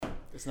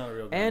It's not a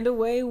real gun. And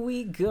away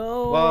we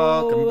go.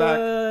 Welcome back.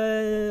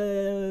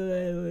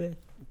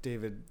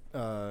 David,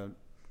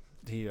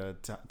 he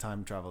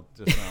time traveled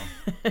just now.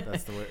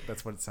 That's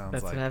what it sounds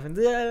That's like. what happens.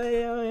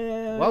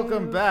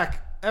 Welcome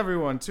back,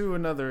 everyone, to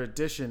another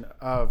edition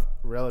of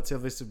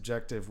Relatively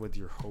Subjective with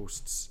your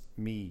hosts,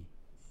 me,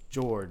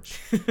 George.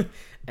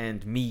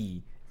 And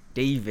me,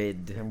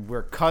 David. And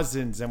we're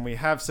cousins, and we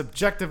have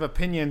subjective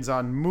opinions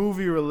on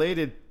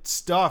movie-related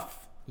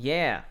stuff.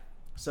 Yeah.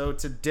 So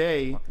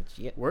today,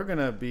 we're going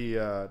to be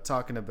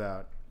talking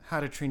about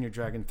How to Train Your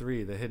Dragon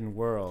 3, The Hidden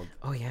World.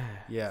 Oh, yeah.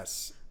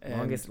 Yes.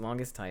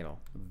 Longest title.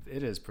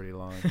 It is pretty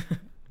long,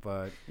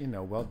 but,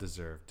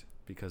 well-deserved,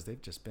 because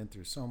they've just been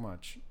through so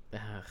much.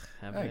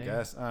 I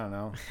guess. I don't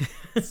know.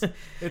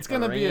 It's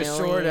going to be a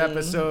short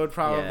episode,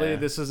 probably. Yeah.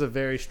 This is a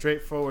very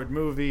straightforward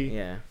movie.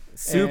 Yeah.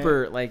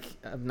 Super,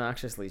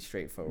 obnoxiously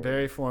straightforward.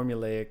 Very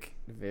formulaic.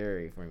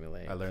 Very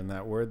formulaic. I learned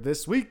that word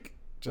this week.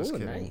 Just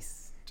kidding. Nice.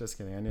 Just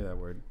kidding. I knew that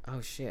word.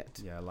 Oh, shit.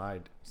 Yeah, I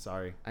lied.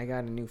 Sorry. I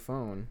got a new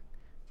phone,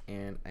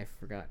 and I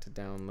forgot to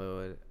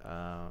download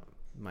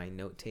my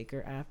note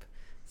taker app,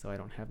 so I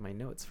don't have my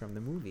notes from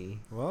the movie.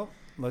 Well,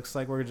 looks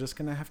like we're just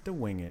going to have to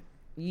wing it.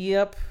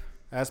 Yep.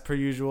 As per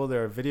usual,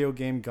 there are video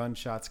game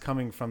gunshots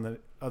coming from the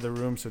other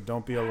room, so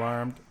don't be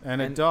alarmed.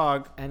 And a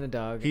dog.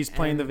 He's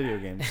playing the video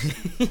games.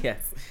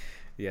 Yes.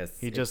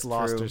 He just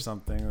lost or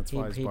something. That's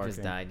why he's barking. He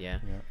just died, yeah.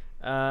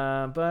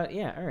 But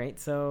yeah, all right.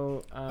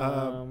 So,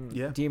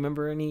 do you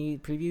remember any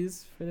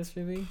previews for this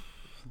movie?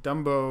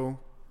 Dumbo,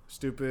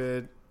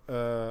 stupid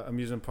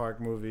amusement park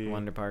movie.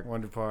 Wonder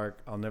Park.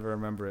 I'll never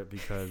remember it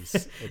because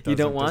it doesn't you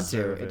don't want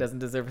to. It doesn't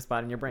deserve a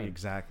spot in your brain.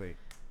 Exactly.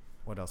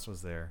 What else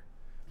was there?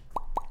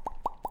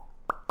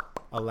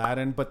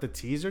 Aladdin, but the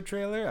teaser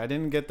trailer? I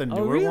didn't get the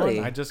newer one.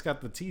 I just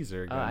got the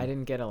teaser again. I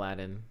didn't get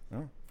Aladdin.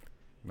 Oh.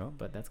 No.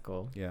 But that's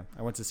cool. Yeah.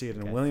 I went to see it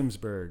in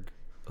Williamsburg.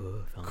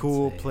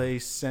 Cool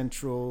place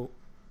central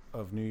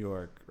of New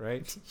York,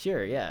 right?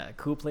 Sure, yeah.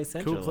 Cool place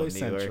central of New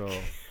York.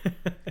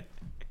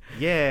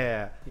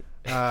 Yeah.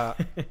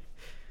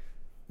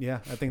 Yeah,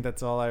 I think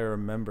that's all I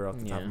remember off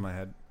the top of my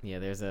head. Yeah,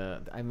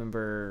 I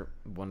remember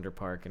Wonder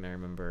Park, and I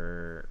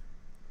remember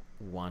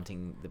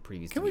wanting the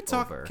previews to be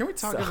over. Can we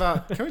talk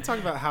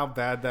about how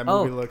bad that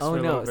movie looks for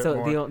a little bit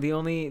more? So the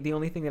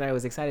only thing that I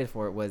was excited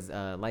for was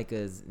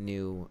Laika's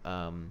new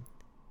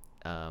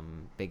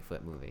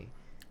Bigfoot movie.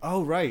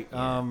 Oh, right.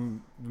 Yeah.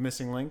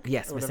 Missing Link?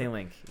 Yes, Missing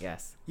Link.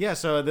 Yes. Yeah,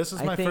 so this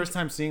was my first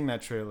time seeing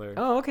that trailer.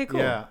 Oh, okay, cool.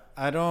 Yeah.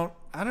 I don't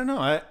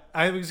know.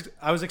 I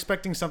was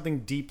expecting something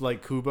deep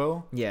like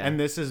Kubo. Yeah. And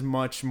this is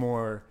much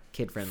more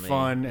kid friendly.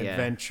 Fun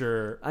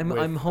adventure.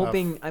 I'm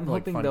hoping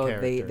though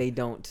character. they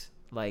don't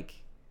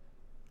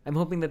I'm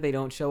hoping that they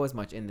don't show as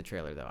much in the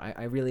trailer though.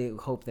 I really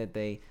hope that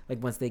they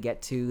once they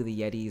get to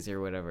the Yetis or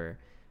whatever,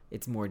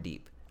 it's more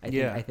deep.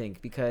 I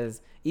think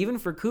because even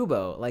for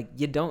Kubo,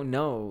 you don't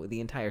know the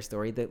entire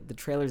story. The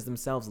trailers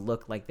themselves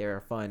look like they're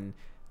a fun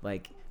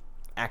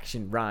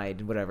action ride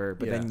and whatever,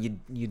 but then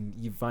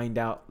you find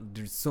out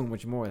there's so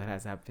much more that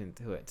has happened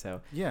to it.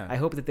 So yeah, I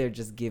hope that they're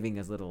just giving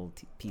us little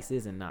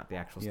pieces and not the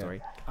actual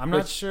story. I'm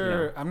not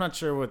sure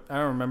what. I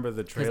don't remember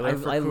the trailer for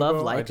Kubo. I love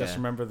Laika. I just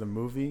remember the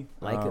movie.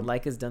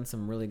 Laika's done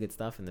some really good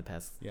stuff in the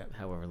past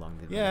however long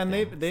they've been. Yeah, and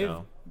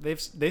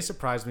they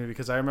surprised me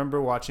because I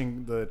remember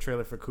watching the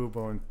trailer for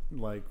Kubo and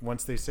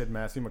once they said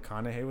Matthew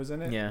McConaughey was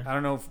in it. Yeah. I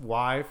don't know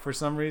why, for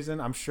some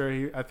reason. I'm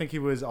sure I think he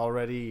was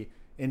already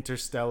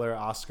Interstellar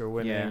Oscar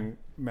winning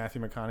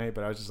Matthew McConaughey,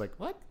 but I was just like,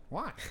 what?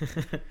 Why?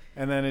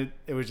 And then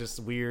it was just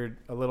weird,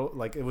 a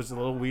little it was a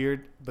little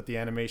weird, but the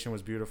animation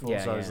was beautiful.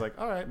 I was like,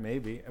 all right,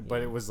 maybe.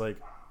 But it was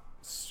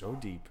so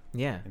deep.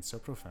 Yeah. And so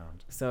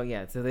profound.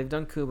 So so they've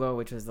done Kubo,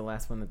 which was the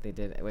last one that they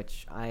did,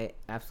 which I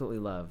absolutely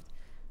loved.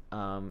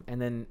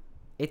 And then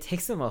it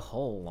takes them a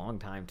whole long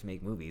time to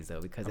make movies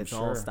though, because it's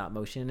all stop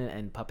motion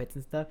and puppets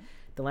and stuff.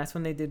 The last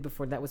one they did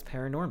before that was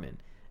Paranorman.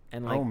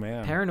 And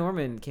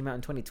Paranorman came out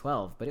in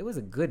 2012, but it was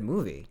a good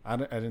movie. I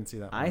didn't see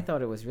that one. I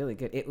thought it was really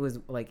good. It was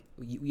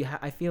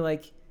I feel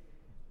like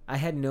I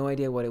had no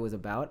idea what it was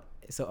about.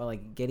 So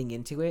getting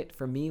into it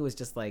for me was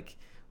just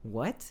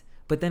what?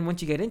 But then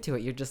once you get into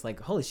it, you're just like,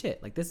 holy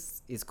shit!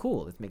 This is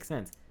cool. This makes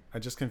sense. I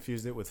just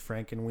confused it with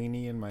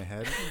Frankenweenie in my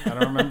head. I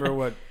don't remember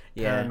what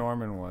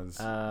Paranorman was.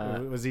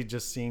 Was he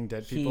just seeing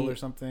dead people or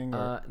something?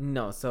 Or?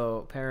 No.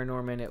 So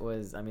Paranorman, it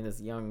was this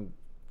young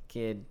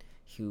kid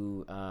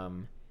who.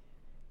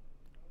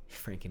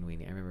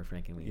 Frankenweenie. I remember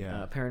Frankenweenie.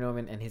 Yeah.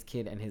 Paranorman and his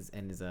kid and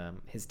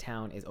his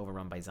town is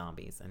overrun by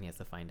zombies, and he has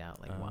to find out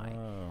why.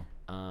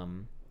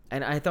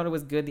 And I thought it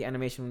was good. The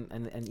animation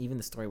and even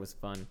the story was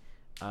fun.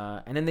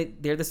 And then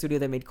they're the studio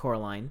that made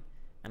Coraline,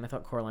 and I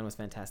thought Coraline was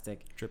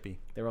fantastic. Trippy.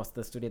 They're also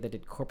the studio that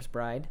did Corpse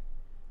Bride.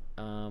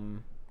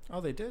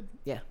 Oh, they did.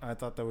 Yeah. I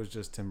thought that was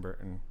just Tim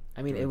Burton.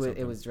 I mean, it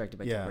was directed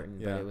by Tim Burton,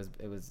 but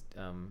it was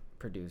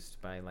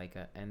produced by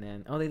Laika. And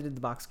then they did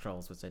the Box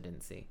Trolls, which I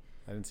didn't see.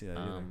 I didn't see that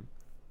either.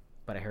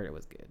 But I heard it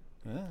was good.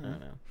 I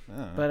don't know.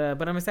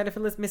 But I'm excited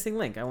for this Missing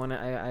Link. I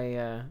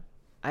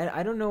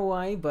don't know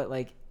why, but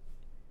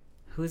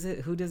who's it?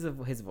 Who does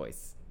his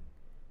voice?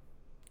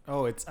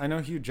 I know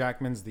Hugh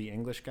Jackman's the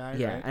English guy,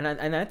 Yeah, right?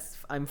 and that's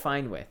I'm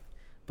fine with,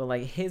 but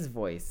like his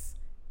voice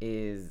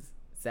is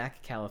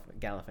Zach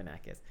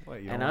Galifianakis,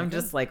 and I'm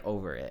just like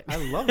over it. I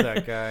love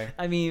that guy.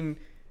 I mean,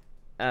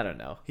 I don't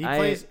know. He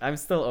plays. I'm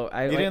still.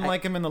 You didn't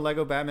like him in the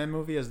Lego Batman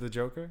movie as the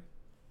Joker?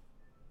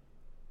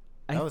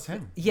 That was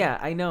him. Yeah,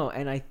 I know,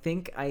 and I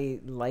think I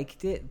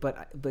liked it,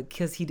 but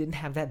because he didn't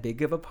have that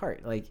big of a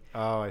part, like.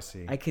 Oh, I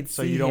see. I could.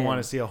 So see you don't him. want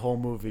to see a whole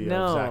movie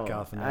of Zach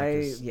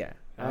Galifianakis?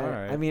 All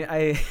right. I mean,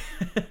 I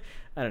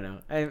don't know.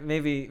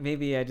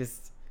 Maybe I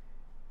just.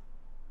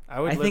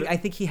 I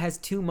think he has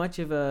too much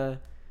of a,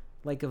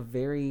 like a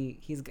very.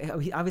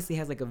 He obviously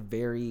has like a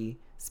very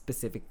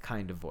specific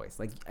kind of voice.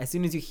 Like as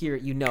soon as you hear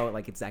it, you know,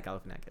 like it's Zach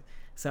Galifianakis.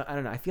 So I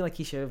don't know. I feel like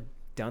he should have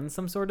done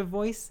some sort of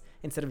voice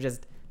instead of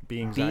just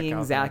being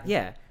Zach.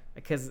 Yeah,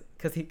 because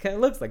he kind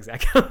of looks like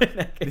Zach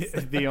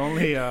Galifianakis. The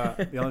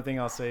only thing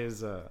I'll say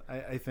is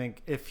I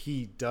think if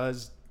he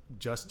does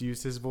just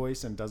use his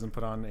voice and doesn't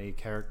put on a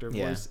character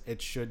voice,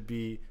 it should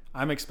be.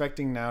 I'm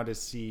expecting now to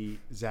see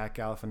Zach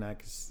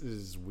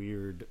Galifianakis'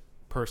 weird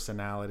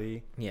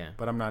personality. Yeah,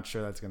 but I'm not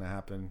sure that's gonna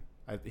happen.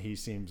 He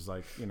seems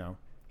like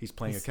he's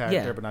playing a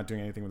character but not doing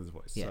anything with his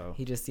voice. Yeah, so.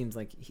 He just seems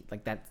like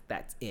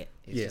that's it.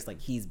 It's just like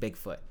he's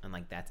Bigfoot and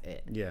like that's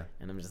it. Yeah,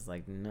 and I'm just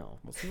like no.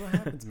 We'll see what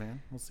happens,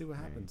 man. We'll see what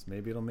happens.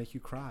 Maybe it'll make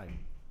you cry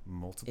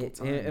multiple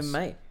times. It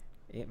might.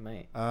 It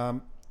might.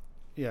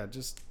 Yeah,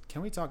 just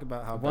can we talk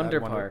about how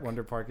Wonder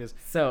Park is?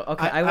 So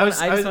okay, I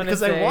just want to say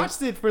because I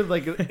watched it for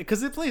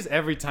because it plays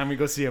every time we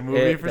go see a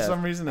movie for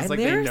some reason. It's and like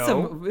they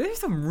know. There's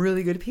some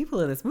really good people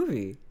in this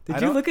movie.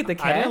 Did you look at the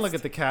cast? I didn't look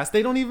at the cast.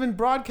 They don't even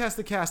broadcast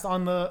the cast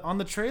on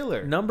the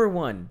trailer. Number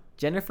 1,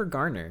 Jennifer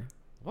Garner.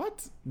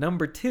 What?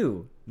 Number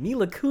 2,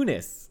 Mila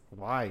Kunis.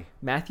 Why?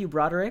 Matthew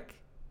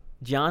Broderick,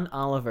 John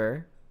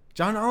Oliver.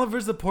 John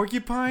Oliver's the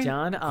porcupine.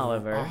 John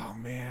Oliver. Oh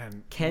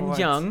man. Ken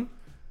Jeong.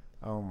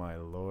 Oh my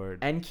lord.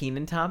 And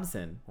Kenan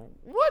Thompson.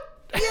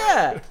 What?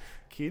 Yeah.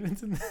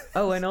 Kenan's in this.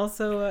 Oh, and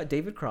also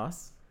David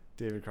Cross.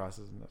 David Cross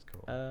is in this.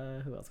 Cool.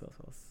 Who else?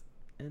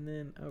 And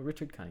then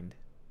Richard Kind.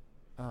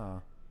 I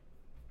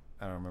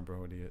don't remember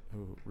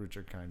who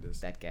Richard Kind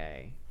is. That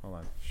guy. Hold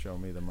on. Show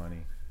me the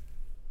money.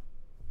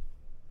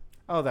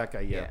 Oh, that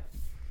guy. Yeah.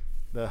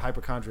 The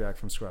hypochondriac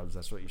from Scrubs.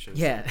 That's what you should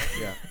say.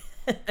 Yeah.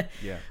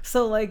 Yeah.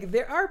 So like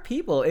there are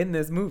people in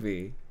this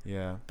movie.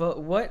 Yeah.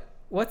 But what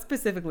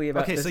specifically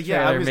about this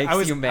trailer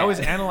makes you mad? I was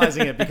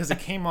analyzing it because it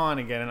came on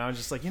again, and I was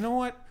just like, you know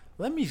what?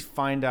 Let me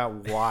find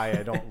out why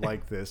I don't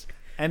like this.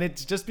 And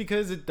it's just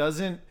because it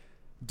doesn't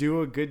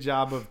do a good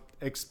job of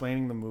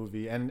explaining the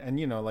movie. And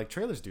like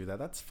trailers do that.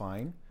 That's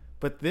fine.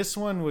 But this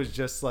one was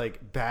just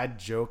like bad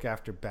joke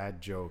after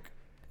bad joke.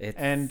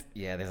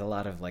 There's a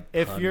lot of like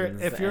if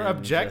your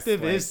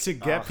objective is to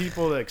get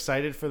people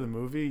excited for the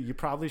movie, you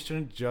probably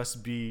shouldn't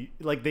just be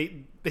like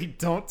they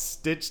don't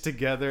stitch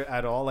together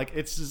at all. Like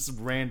it's just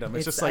random.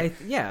 It's just like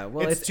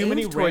it's too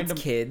many random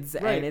kids,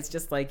 right. And it's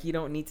just like you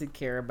don't need to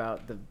care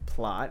about the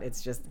plot.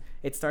 It's just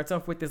it starts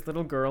off with this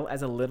little girl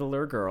as a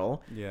littler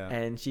girl,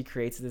 and she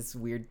creates this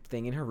weird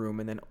thing in her room,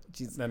 and then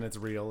it's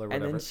real or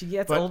whatever. And then she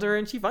gets older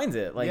and she finds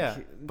it.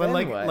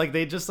 Like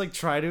they just like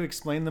try to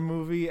explain the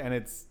movie, and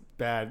it's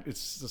bad.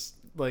 It's just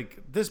like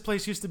this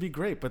place used to be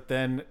great, but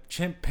then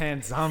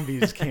chimpanzee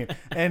zombies came,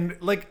 and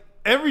like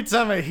every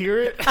time I hear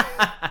it,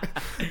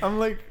 I'm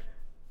like,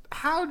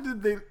 how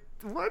did they?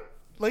 What?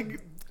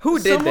 Like who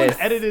did someone this?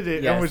 Edited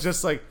it and was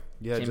just like,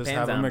 just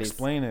have them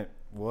explain it.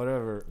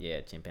 Whatever. Yeah,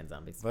 chimpanzee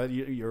zombies. But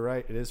you're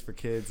right. It is for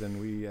kids, and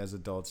we as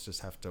adults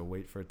just have to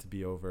wait for it to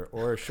be over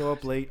or show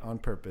up late on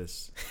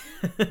purpose,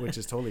 which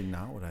is totally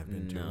not what I've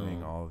been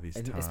doing all of these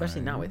times. Especially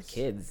not with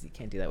kids. You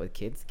can't do that with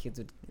kids. Kids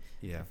would.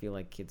 Yeah. I feel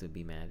like kids would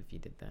be mad if you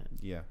did that.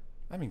 Yeah.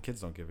 I mean,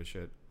 kids don't give a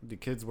shit. The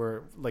kids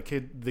were like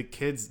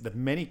the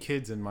many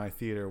kids in my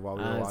theater while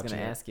we were watching. I was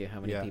going to ask you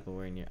how many people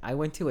were in your. I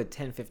went to a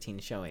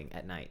 10:15 showing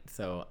at night,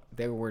 so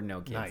there were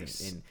no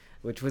kids in,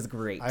 which was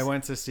great. I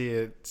went to see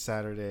it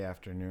Saturday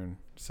afternoon,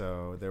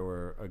 so there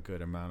were a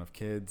good amount of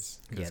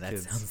kids. Yeah, that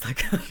sounds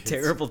like a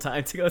terrible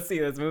time to go see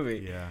this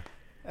movie. Yeah,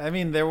 I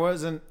mean there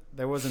wasn't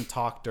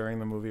talk during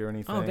the movie or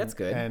anything. Oh, that's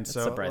good. And that's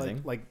so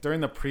surprising. Like during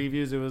the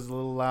previews, it was a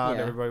little loud.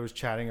 Yeah. Everybody was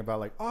chatting about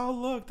like, oh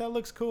look, that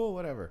looks cool,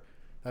 whatever.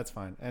 That's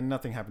fine. And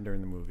nothing happened during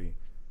the movie,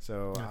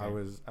 so okay.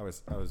 I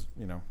was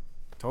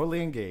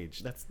totally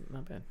engaged. That's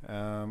not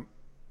bad.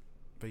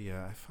 But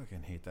yeah, I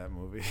fucking hate that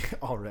movie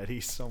already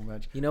so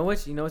much. You know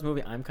what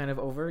movie I'm kind of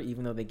over,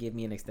 even though they gave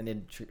me an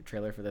extended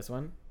trailer for this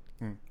one?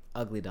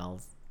 Ugly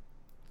Dolls.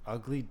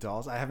 Ugly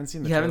Dolls? I haven't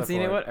seen the trailer. You haven't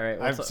seen it? What? All right.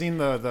 Well, I've seen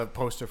the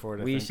poster for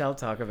it. We shall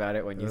talk about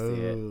it when you see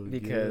it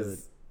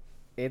because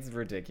it's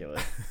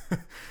ridiculous.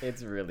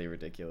 It's really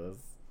ridiculous.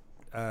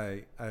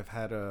 I've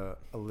had a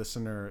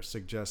listener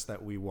suggest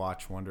that we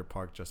watch Wonder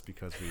Park just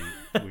because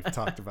we've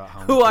talked about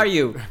how. Who are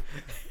you?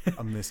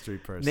 A mystery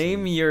person.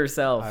 Name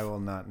yourself. I will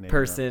not name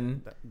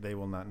person. They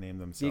will not name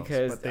themselves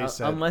because but they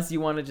said, unless you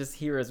want to just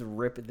hear us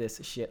rip this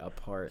shit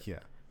apart. Yeah.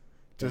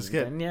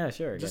 then yeah,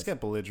 sure. Just get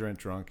belligerent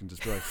drunk and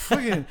just be like,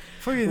 fucking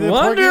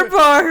Wonder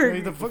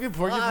Park. The fucking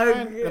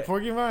porcupine. The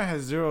porcupine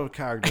has zero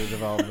character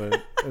development.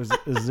 It was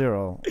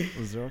zero. It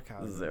was zero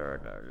character. Zero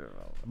character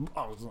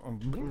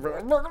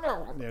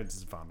development. Yeah,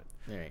 just vomit.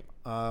 All right.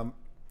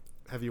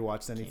 Have you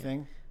watched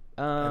anything?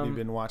 Have you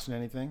been watching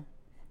anything?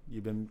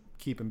 You've been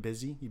keeping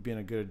busy. You've been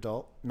a good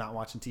adult, not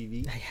watching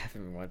TV. I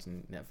haven't been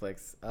watching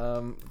Netflix.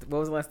 What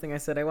was the last thing I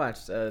said I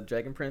watched?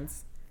 Dragon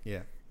Prince.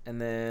 Yeah. And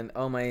then,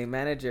 my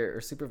manager or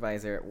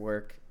supervisor at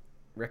work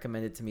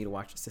recommended to me to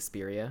watch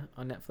Suspiria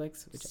on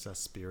Netflix.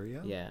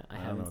 Suspiria? Yeah, I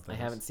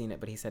haven't seen it,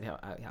 but he said how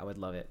I would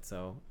love it.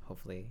 So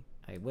hopefully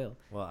I will.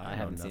 Well, I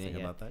haven't seen it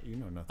about that. You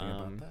know nothing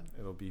about that.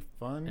 It'll be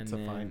fun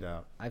to find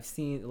out.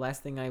 The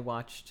last thing I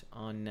watched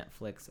on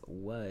Netflix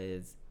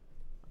was,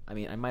 I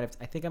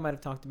think I might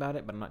have talked about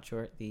it, but I'm not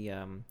sure.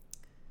 The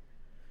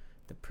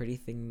Pretty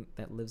Thing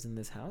That Lives in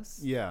This House.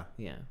 Yeah.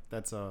 Yeah.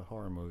 That's a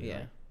horror movie. Yeah.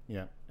 Right?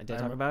 Yeah. Did I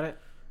talk about it?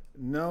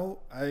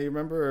 No, I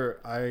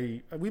remember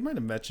we might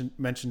have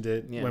mentioned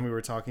it when we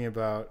were talking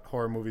about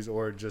horror movies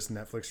or just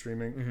Netflix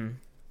streaming. Mm-hmm.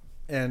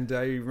 And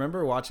I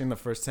remember watching the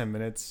first 10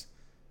 minutes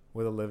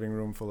with a living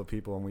room full of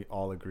people, and we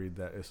all agreed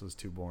that this was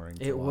too boring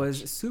to watch.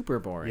 Was super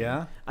boring.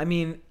 Yeah? I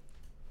mean,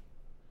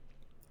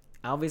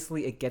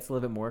 obviously it gets a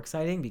little bit more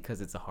exciting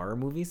because it's a horror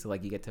movie, so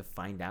like you get to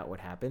find out what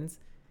happens.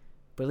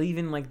 But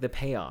even like the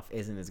payoff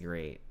isn't as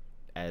great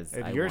as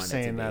if I you're want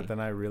saying it to that, be. then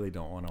I really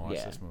don't want to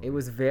watch this movie. It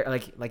was very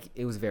like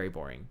it was very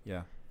boring.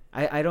 Yeah.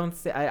 I wouldn't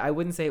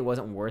say it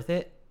wasn't worth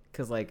it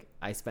because like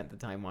I spent the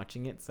time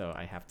watching it, so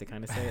I have to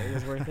kind of say it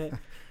was worth it.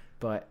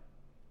 But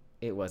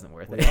it wasn't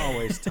worth it. We all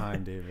waste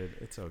time, David.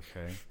 It's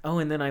okay. Oh,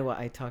 and then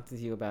I talked to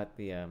you about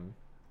I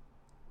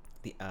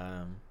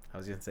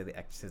was gonna say The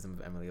Exorcism of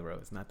Emily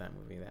Rose. Not that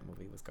movie. That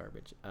movie was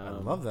garbage. I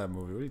love that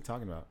movie. What are you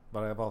talking about?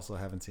 But I also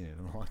haven't seen it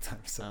in a long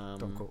time, so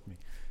don't quote me.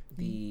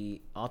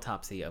 The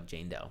Autopsy of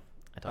Jane Doe.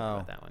 I talked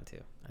about that one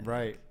too.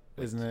 Right.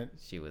 Isn't it?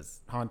 She was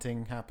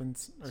haunting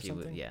happens or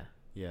something? Yeah.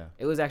 Yeah.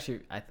 It was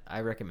actually I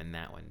recommend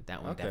that one.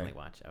 That one definitely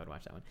watch. I would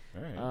watch that one.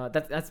 All right.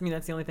 That's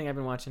the only thing I've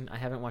been watching. I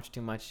haven't watched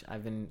too much.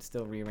 I've been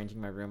still rearranging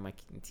my room. My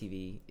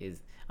TV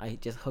I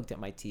just hooked up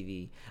my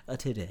TV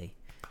today.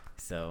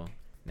 So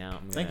now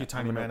I'm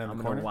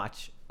gonna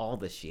watch all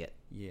the shit.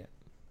 Yeah.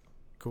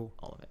 Cool.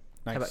 All of it.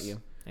 Nice. How about you?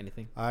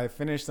 Anything? I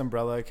finished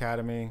Umbrella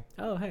Academy.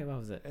 Oh, hey, what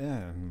was it?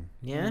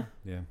 Yeah.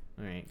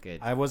 All right, good.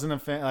 I wasn't a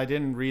fan. I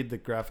didn't read the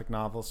graphic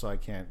novel, so I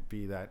can't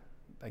be that.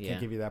 I can't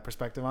give you that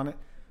perspective on it.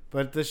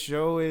 But the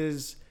show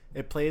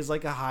it plays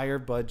like a higher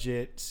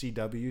budget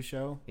CW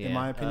show, in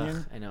my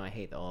opinion. I know, I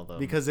hate all of them.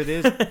 Because it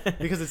is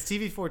because it's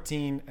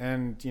TV-14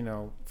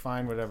 and,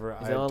 fine, whatever.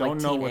 I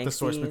don't know what the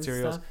source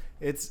material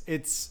is.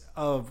 It's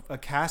of a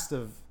cast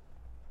of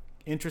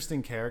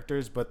interesting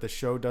characters, but the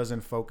show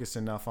doesn't focus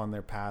enough on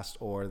their past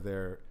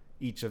or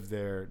each of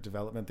their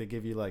development. They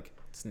give you like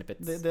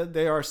snippets.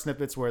 They are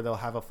snippets where they'll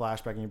have a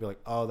flashback and you'll be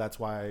like, oh, that's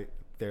why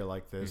they're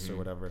like this or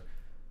whatever.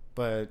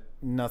 But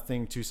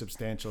nothing too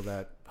substantial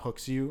that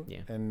hooks you.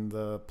 Yeah. And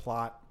the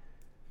plot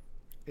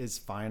is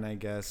fine, I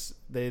guess.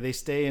 They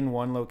stay in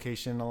one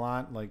location a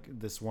lot, like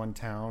this one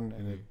town,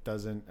 and it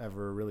doesn't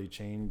ever really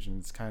change. And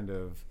it's kind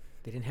of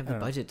they didn't have the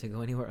budget to go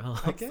anywhere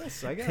else.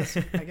 I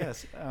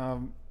guess.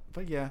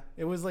 But yeah,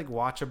 it was like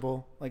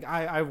watchable. Like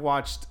I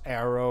watched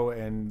Arrow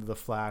and The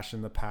Flash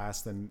in the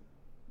past, and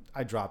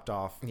I dropped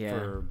off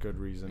for good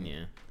reason.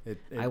 Yeah.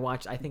 I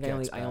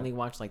only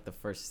watched like the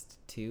first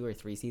 2 or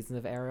 3 seasons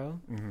of Arrow,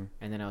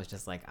 and then I was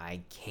just like, I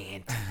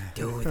can't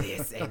do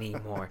this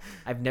anymore.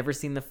 I've never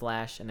seen The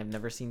Flash, and I've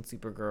never seen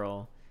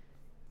Supergirl,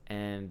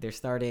 and they're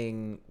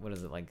starting. What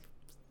is it like?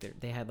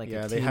 They had like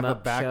a they have a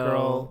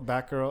Batgirl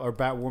or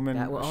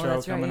Batwoman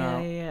show coming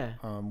out. Yeah.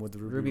 With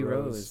Ruby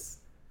Rose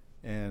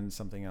and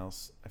something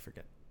else. I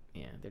forget.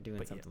 Yeah, they're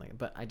doing something like it.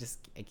 But I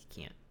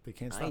can't. They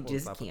can't stop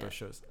with those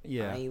shows.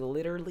 Yeah. I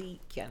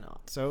literally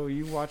cannot. So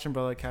you watch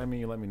Umbrella Academy,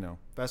 you let me know.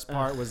 Best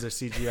part was the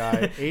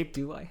CGI ape.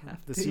 Do I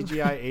have the to? The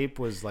CGI ape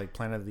was like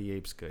Planet of the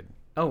Apes good.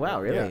 Oh,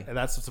 wow, really? Yeah, and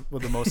that's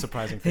the most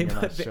surprising thing in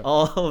that show.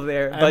 All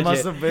their budget. It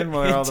must have been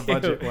where all the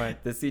budget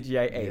went. The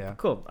CGI ape. Yeah.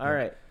 Cool. All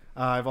right.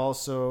 I've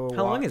also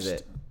How long is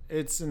it?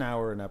 It's an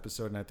hour an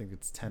episode, and I think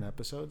it's 10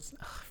 episodes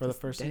for the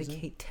first season.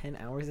 Dedicate 10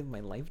 hours of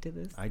my life to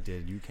this? I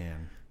did. You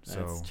can.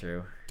 That's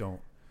true.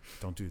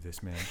 Don't do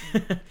this, man.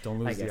 Don't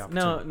lose the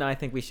opportunity. No, I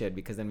think we should,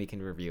 because then we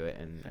can review it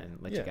and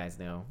let you guys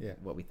know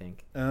what we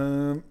think.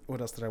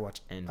 What else did I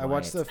watch? I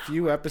watched a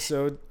few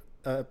episodes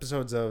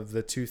of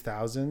The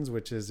 2000s,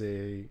 which is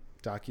a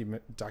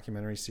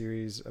documentary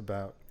series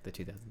about the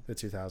 2000s. The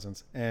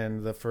 2000s,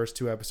 and the first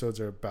 2 episodes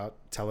are about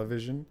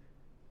television.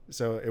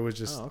 So it was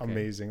just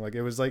amazing. Like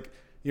it was like.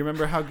 You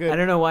remember how good? I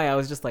don't know why. I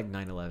was just like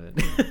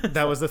 9/11.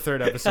 That was the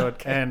 3rd episode,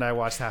 and I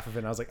watched half of it,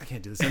 and I was like, I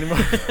can't do this anymore.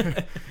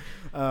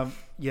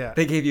 Yeah.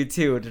 They gave you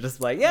 2, and they're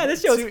just like, yeah,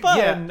 this show's fun.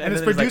 Yeah. And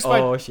it's produced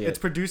it's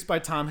produced by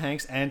Tom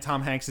Hanks, and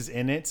Tom Hanks is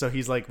in it, so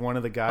he's like one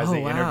of the guys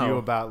they interview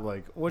about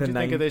like, what'd you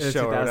think of this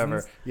show 2000s? Or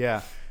whatever.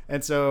 Yeah.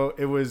 And so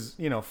it was,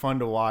 fun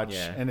to watch,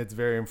 and it's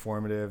very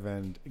informative,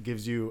 and it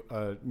gives you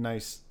a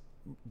nice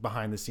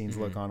behind the scenes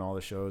look on all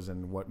the shows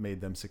and what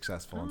made them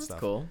successful and stuff.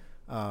 Cool.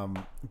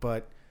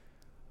 But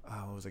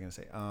what was I gonna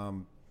say?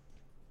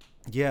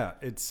 Yeah,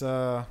 it's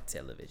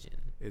television.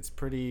 It's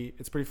pretty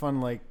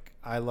fun. Like,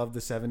 I love the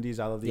 70s.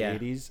 I love the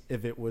 80s.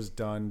 If it was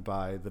done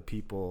by the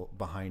people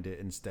behind it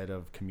instead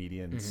of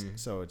comedians,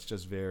 so it's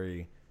just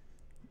very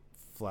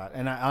flat.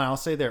 And I'll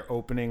say their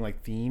opening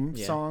like theme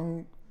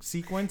song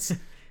sequence,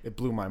 it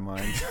blew my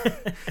mind.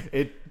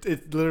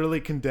 it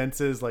literally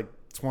condenses like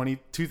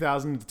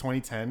 2000 to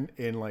 2010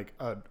 in like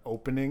an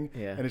opening,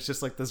 and it's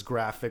just like this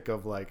graphic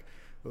of like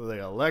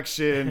the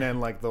election and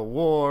like the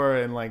war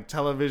and like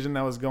television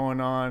that was going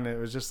on. It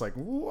was just like,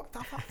 what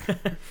the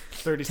fuck?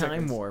 30 Time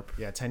seconds. warp.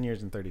 Yeah, 10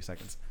 years and 30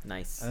 seconds.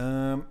 Nice.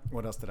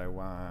 What else did I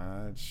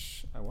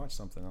watch? I watched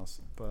something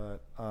else, but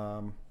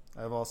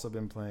I've also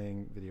been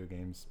playing video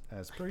games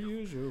as per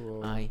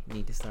usual. I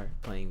need to start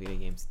playing video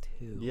games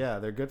too. Yeah,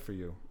 they're good for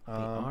you. They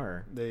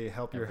are. They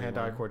help your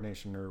hand-eye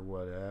coordination or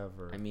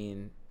whatever. I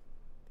mean,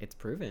 it's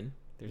proven.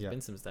 There's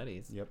been some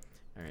studies. Yep.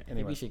 All right.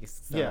 Anyway. Maybe we should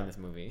start on this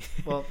movie.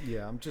 Well,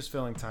 yeah, I'm just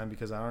filling time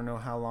because I don't know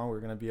how long we're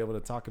going to be able to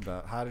talk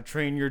about How to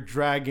Train Your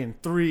Dragon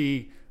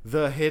 3,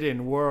 The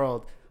Hidden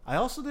World. I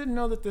also didn't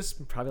know that this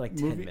probably like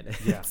 10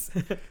 minutes. Yeah.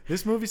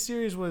 This movie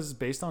series was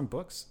based on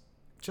books,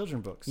 children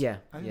books. Yeah.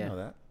 I didn't know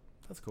that.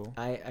 That's cool.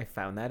 I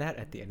found that out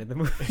at the end of the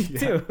movie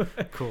too.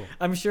 Cool.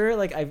 I'm sure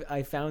like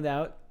I found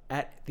out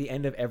at the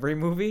end of every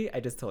movie. I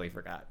just totally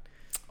forgot.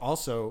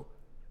 Also,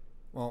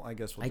 well, I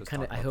guess we'll just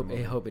I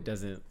hope it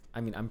doesn't. I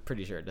mean, I'm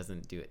pretty sure it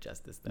doesn't do it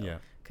justice though. Yeah.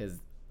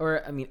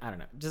 I mean, I don't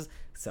know. Just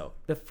so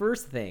the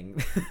first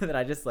thing that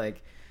I just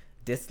like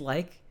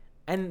dislike,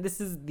 and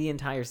this is the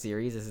entire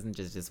series. This isn't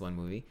just one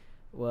movie.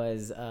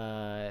 Was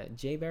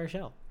Jay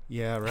Baruchel.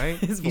 Yeah, right.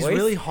 His he's voice,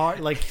 really hard.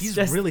 Like he's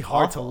really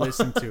hard to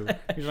listen to.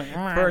 He's like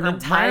for an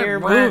entire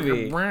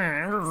movie.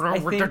 I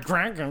think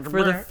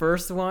for the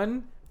first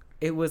one,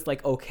 it was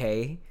like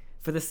okay.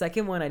 For the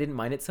second one, I didn't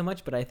mind it so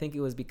much, but I think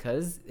it was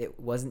because it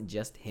wasn't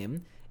just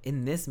him.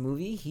 In this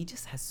movie, he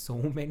just has so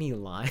many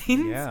lines.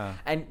 Yeah.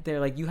 And they're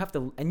like, you have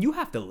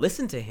to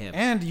listen to him.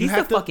 And he's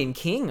the fucking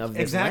king of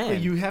this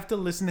land. You have to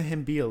listen to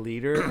him be a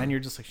leader, and you're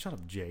just like, shut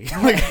up, Jay.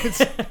 Like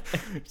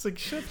it's like,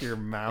 shut your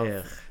mouth.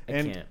 Yeah,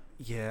 I can't.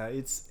 Yeah,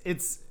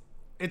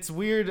 it's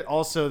weird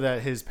also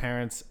that his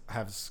parents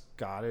have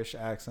Scottish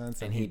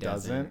accents and he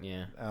doesn't.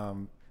 Yeah.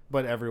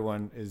 But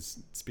everyone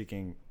is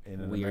speaking in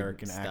an Weird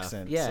American stuff.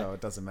 accent, Yeah. so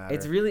it doesn't matter.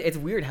 It's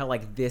weird how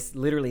like this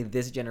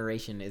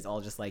generation is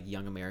all just like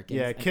young Americans.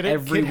 Yeah, Kit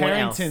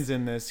Harington's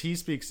in this. He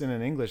speaks in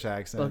an English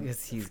accent. Well,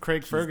 he's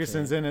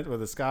Ferguson's in it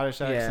with a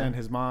Scottish accent.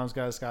 His mom's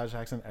got a Scottish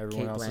accent.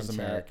 Everyone else is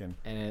American.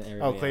 And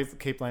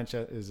Kate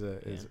Blanchett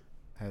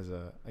has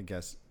a I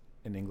guess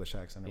an English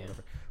accent or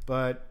whatever.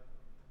 But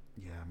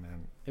yeah,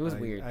 man, it was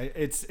weird.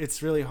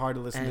 It's really hard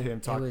to listen to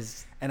him talk.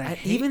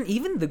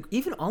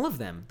 Even all of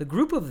them, the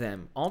group of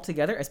them all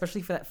together,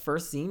 especially for that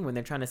first scene when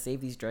they're trying to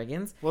save these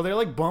dragons. Well, they're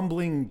like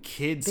bumbling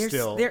kids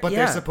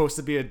they're supposed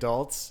to be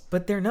adults,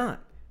 but they're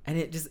not, and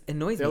it just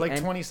annoys me. They're like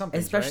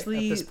 20-somethings, especially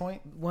right, at this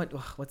point.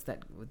 What's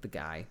that with the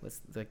guy?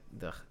 What's the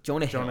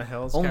Jonah Hill? Jonah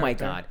Hill's Oh character? my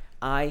god,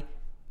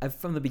 I've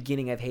from the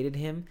beginning I've hated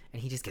him,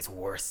 and he just gets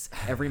worse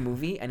every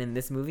movie. And in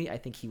this movie, I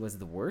think he was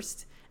the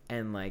worst.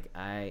 And like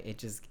it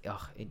just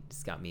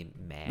got me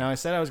mad. Now I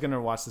said I was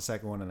gonna watch the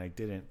second one and I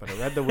didn't, but I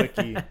read the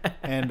wiki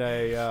and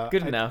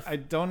good enough. I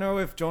don't know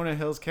if Jonah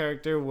Hill's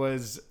character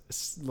was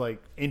like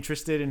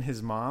interested in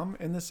his mom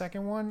in the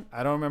second one.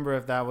 I don't remember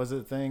if that was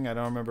a thing. I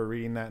don't remember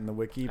reading that in the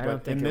wiki.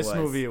 But in this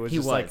movie, it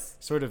was like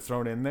sort of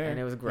thrown in there, and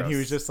it was gross. And he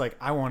was just like,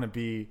 "I want to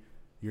be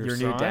your son,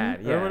 new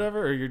dad, or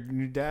whatever, or your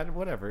new dad,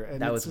 whatever."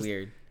 And that was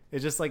weird.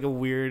 It's just like a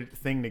weird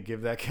thing to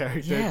give that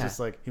character. Yeah. Just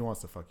like he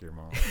wants to fuck your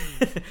mom.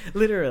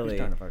 Literally. He's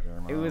trying to fuck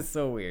your mom. It was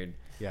so weird.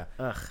 Yeah.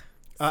 Ugh.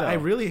 I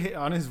really hate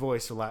on his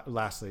voice.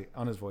 Lastly,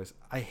 on his voice,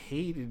 I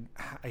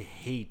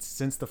hate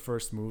since the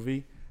first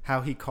movie how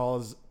he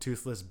calls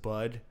Toothless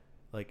Bud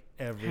like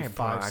every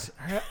 5.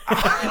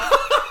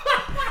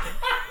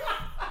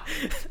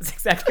 That's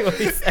exactly what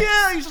he said.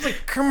 Yeah, he's just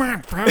like, "Come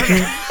on, bud."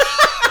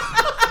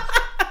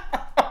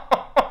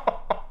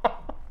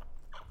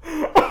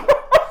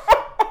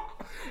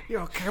 You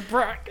okay,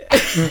 bro?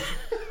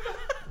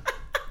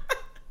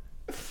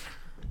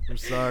 I'm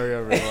sorry,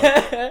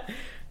 everyone.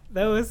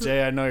 That was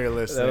Jay. I know you're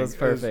listening. That was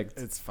perfect.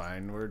 It's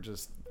fine. We're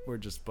just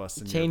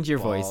busting. Change your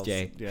balls. voice,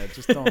 Jay. Yeah,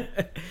 just don't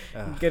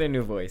get a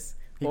new voice.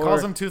 He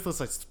calls him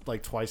Toothless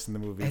like twice in the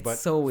movie, it's but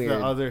so weird.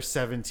 The other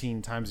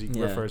 17 times he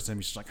refers to him,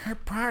 he's just like, "Hey,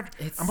 Brad,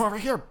 I'm over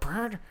here,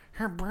 Brad.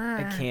 Hey,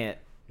 Brad." I can't.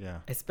 Yeah.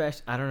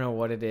 Especially, I don't know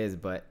what it is,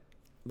 but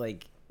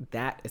like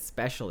that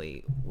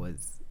especially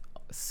was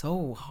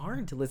so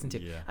hard to listen to.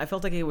 Yeah. I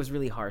felt like it was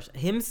really harsh.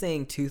 Him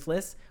saying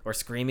toothless or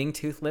screaming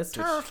toothless,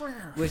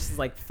 which is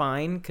like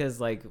fine because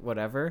like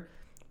whatever,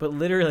 but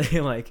literally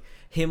like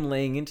him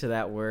laying into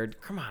that word.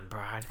 Come on,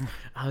 Brad.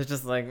 I was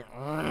just like,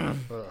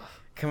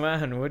 come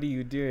on, what are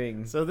you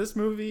doing? So this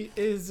movie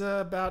is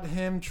about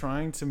him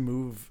trying to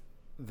move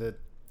the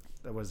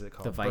what is it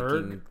called? The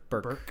Viking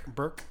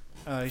Burke.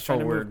 He's trying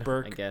to move I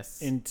Burke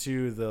guess.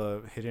 into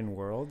the hidden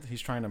world.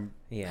 He's trying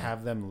to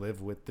have them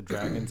live with the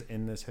dragons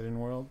in this hidden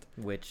world.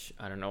 Which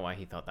I don't know why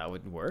he thought that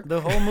would work.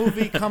 The whole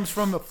movie comes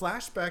from a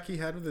flashback he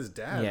had with his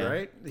dad,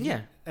 right?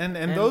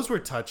 And those were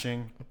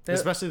touching,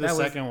 especially the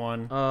second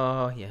one.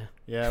 Oh yeah.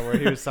 Yeah, where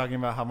he was talking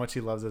about how much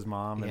he loves his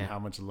mom and how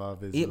much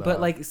love is. But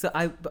like, so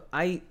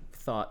I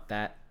thought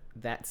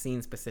that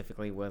scene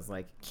specifically was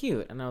like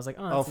cute, and I was like,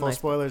 oh, full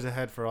spoilers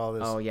ahead for all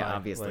this. Oh yeah,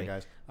 obviously,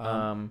 guys.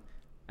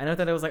 I know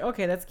that I was like,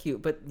 okay, that's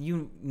cute, but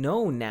you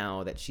know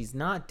now that she's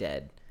not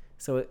dead,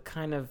 so it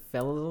kind of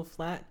fell a little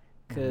flat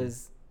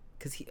because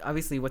he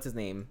obviously, what's his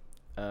name?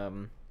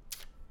 Damn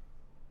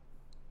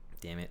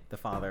it, the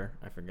father,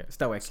 I forget.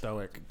 Stoic.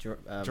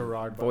 Gerard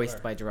Butler.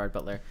 Voiced by Gerard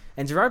Butler,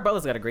 and Gerard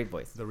Butler's got a great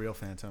voice. The real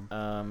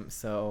Phantom.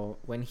 So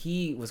when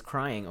he was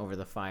crying over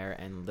the fire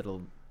and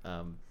little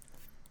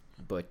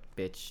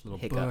bitch little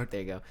Hiccup, bird.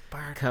 there you go,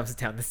 Bird. comes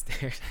down the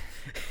stairs.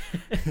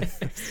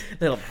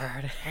 Little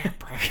bird.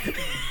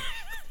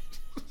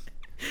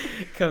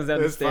 Comes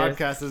down the stairs. This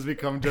podcast has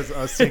become just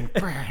us saying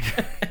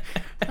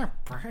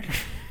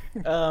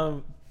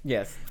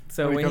yes.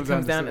 So when he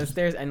comes down the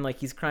stairs and like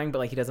he's crying, but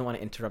like he doesn't want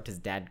to interrupt his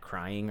dad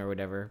crying or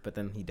whatever, but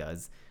then he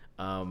does.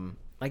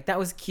 Like that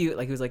was cute.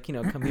 Like he was like,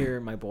 come here,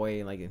 my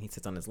boy. Like, and he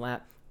sits on his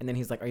lap, and then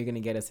he's like, "Are you gonna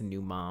get us a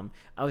new mom?"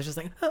 I was just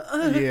like,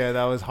 yeah,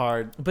 that was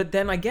hard. But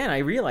then again, I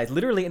realized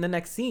literally in the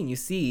next scene, you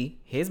see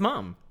his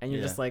mom, and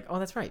you're just like, "Oh,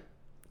 that's right,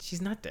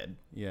 she's not dead.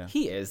 Yeah,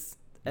 he is."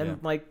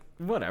 And like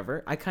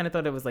whatever. I kind of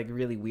thought it was like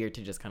really weird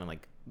to just kind of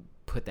like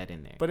put that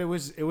in there. But it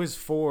was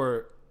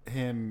for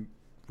him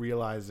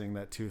realizing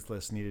that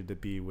Toothless needed to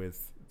be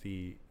with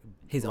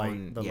his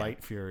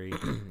Light Fury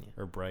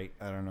or Bright.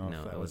 I don't know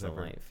if that was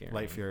ever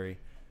Light Fury.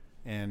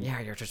 And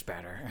you're just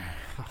better.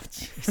 Oh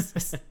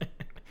Jesus.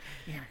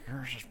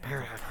 You're just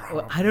better.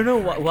 Well, I don't know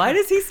why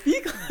does he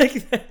speak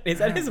like that? Is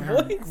that his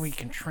voice? We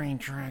can train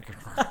dragons.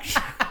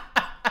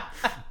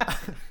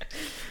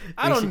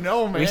 I don't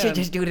know, man. We should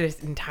just do this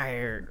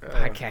entire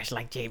podcast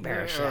like Jay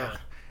Barrow show.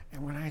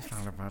 And when I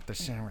thought about the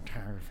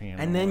cinematography,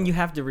 and then you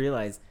have to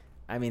realize,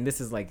 I mean, this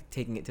is like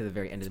taking it to the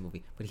very end of the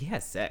movie, but he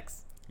has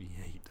sex. Yeah,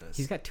 he does.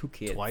 He's got 2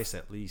 kids. Twice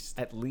at least.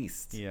 At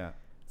least. Yeah.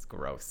 It's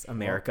gross.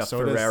 America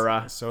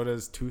Ferrera. So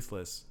does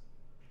Toothless.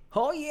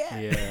 Oh yeah.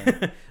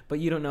 Yeah. But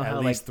you don't know how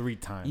at least like 3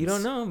 times. You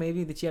don't know.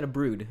 Maybe that she had a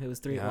brood. It was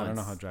 3 at once. I don't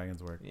know how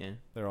dragons work. Yeah.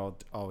 They're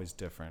always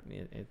different.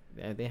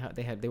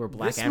 They were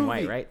black and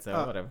white, right?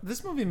 So whatever.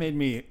 This movie made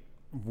me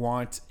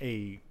want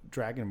a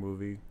dragon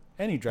movie.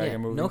 Any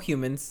dragon movie. No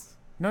humans.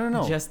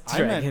 No. Just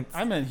dragons.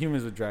 I meant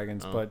humans with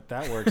dragons, but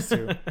that works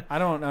too. I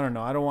don't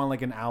know. I don't want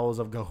like an Owls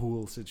of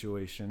Ga'Hoole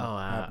situation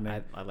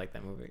happening. I like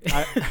that movie.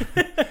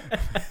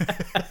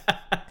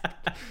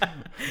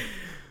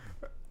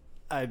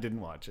 I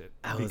didn't watch it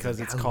because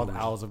it's called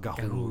Owls of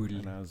Ga'Hoole,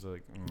 and I was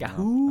like, I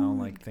don't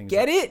like things.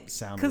 Get it?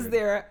 Because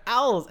there are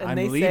owls, and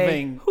they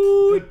leaving. say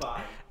hoot,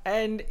 Goodbye.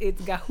 and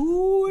it's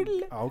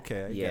Ga'Hoole.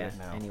 Okay, I get it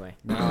now. Anyway,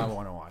 now I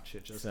want to watch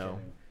it. Just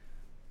kidding.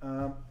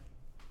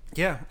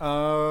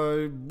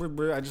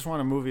 I just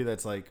want a movie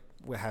that's like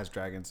has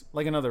dragons,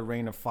 like another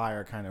Reign of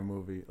Fire kind of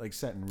movie, like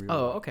set in real.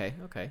 Oh, life.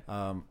 okay.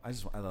 I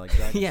like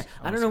dragons. Yeah,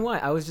 I don't know why.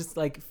 I was just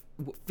like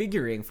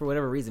figuring for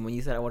whatever reason when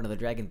you said I wanted a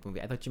dragons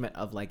movie, I thought you meant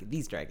of like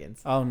these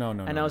dragons. Oh no.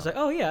 And I was like,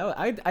 oh yeah,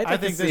 I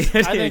think we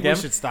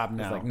should stop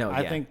now. Like, no,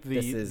 I think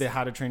the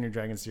How to Train Your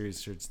Dragon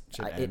series should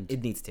end.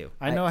 It needs to.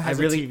 I know it has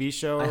a TV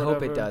show. I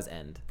hope it does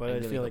end. But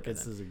I feel like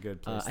this is a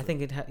good place. I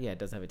think it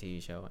does have a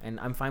TV show, and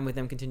I'm fine with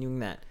them continuing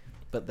that.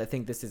 But I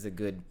think this is a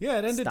good. Yeah,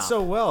 it ended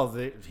so well.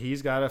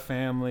 He's got a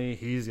family.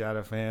 He's got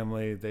a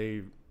family.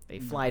 They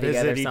fly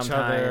together each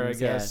sometimes, other, I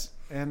guess,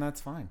 and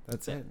that's fine.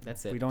 That's it.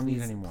 That's it. We don't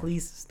need any more.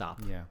 Please stop.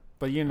 Yeah,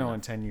 but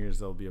in 10 years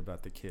they'll be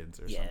about the kids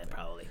or something. Yeah,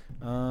 probably.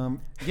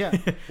 Yeah.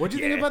 What do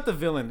you think about the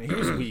villain? He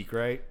was weak,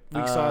 right?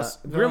 Weak sauce.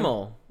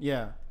 Grimmel.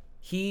 Yeah.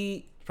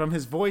 He from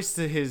his voice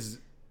to his.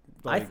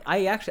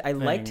 I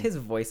liked his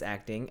voice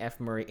acting. F.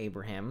 Murray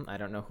Abraham. I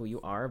don't know who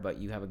you are, but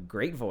you have a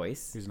great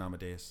voice. He's an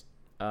Amadeus.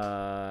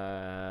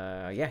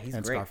 Yeah, he's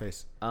and great.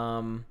 Scarface.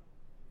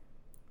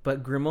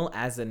 But Grimmel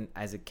as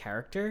a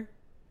character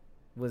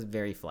was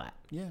very flat.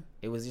 Yeah,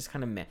 it was just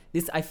kind of meh.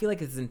 I feel like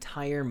this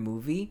entire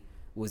movie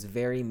was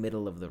very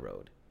middle of the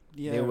road.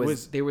 Yeah,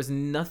 there was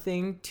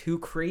nothing too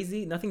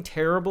crazy, nothing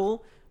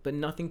terrible, but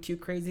nothing too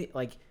crazy.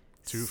 Like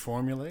too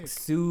formulaic.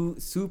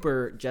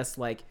 Super just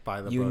like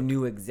by the you book.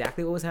 Knew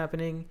exactly what was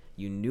happening.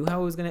 You knew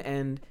how it was going to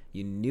end.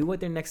 You knew what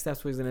their next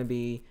steps was going to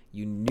be.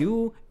 You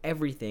knew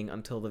everything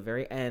until the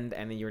very end,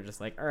 and then you were just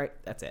like, all right,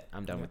 that's it.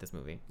 I'm done with this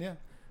movie. Yeah.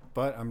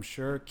 But I'm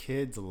sure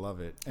kids love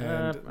it.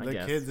 And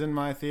the kids in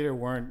my theater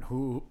weren't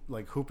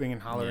hooping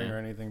and hollering or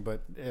anything,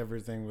 but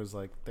everything was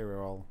like they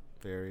were all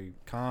very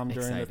calm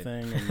during the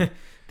thing. And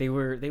they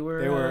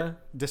were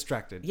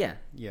distracted. Yeah.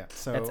 Yeah.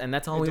 So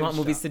that's all we want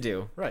movies to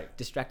do. Right.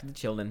 Distracted the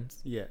chillins.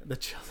 Yeah, the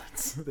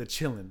chillins. The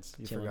chillins.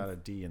 You forgot a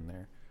D in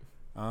there.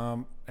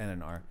 And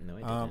an R. No, I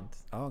didn't.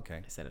 Oh, okay.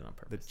 I said it on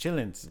purpose. The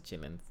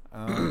chillins.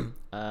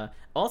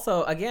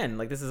 Also, again,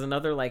 like this is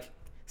another like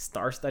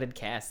star-studded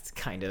cast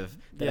kind of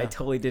that I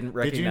totally didn't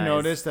recognize. Did you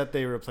notice that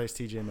they replaced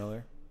T.J.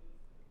 Miller?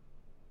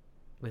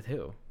 With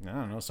who? I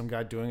don't know. Some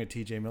guy doing a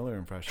T.J. Miller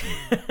impression.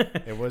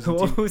 It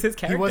wasn't. Who was his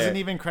character? He wasn't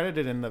even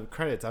credited in the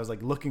credits. I was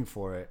like looking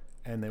for it,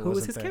 and who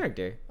was his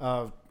character?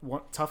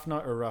 Tough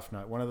Nut or Rough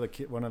Nut? One of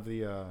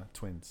the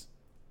twins.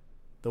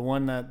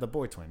 The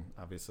boy twin,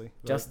 obviously.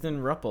 Justin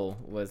Ruppel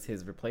was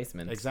his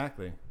replacement.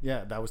 Exactly.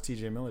 Yeah, that was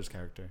T.J. Miller's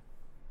character.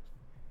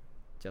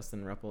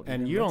 Justin Ruppel.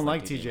 And you don't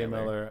like T.J.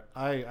 Miller.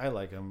 I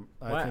like him.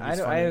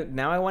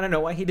 Now I want to know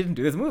why he didn't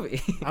do this movie.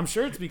 I'm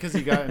sure it's because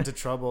he got into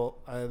trouble.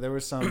 There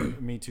was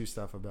some Me Too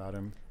stuff about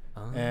him.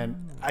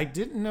 And I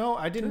didn't know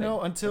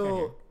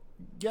until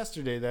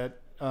yesterday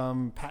that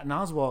Patton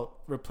Oswalt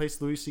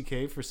replaced Louis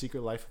C.K. for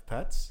Secret Life of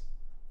Pets.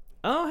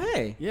 Oh,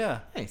 hey.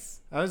 Yeah.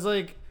 Nice. I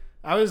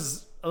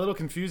was a little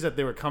confused that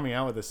they were coming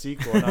out with a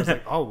sequel, and I was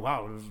like, "Oh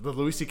wow, the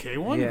Louis C.K.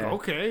 one? Yeah.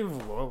 Okay,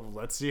 well,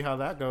 let's see how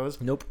that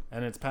goes." Nope.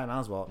 And it's Patton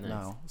Oswalt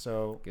now,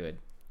 so good.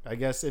 I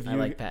guess if you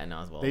like Patton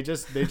Oswalt, they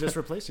just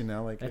replace you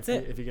now. Like that's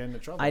if you get into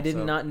trouble. I did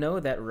not know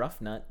that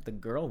Rough Nut, the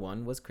girl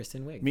one, was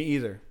Kristen Wiig. Me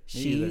either.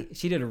 She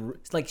did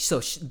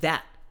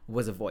that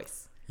was a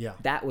voice. Yeah.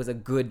 That was a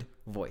good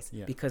voice.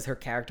 Yeah. Because her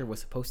character was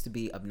supposed to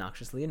be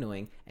obnoxiously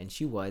annoying, and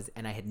she was,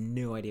 and I had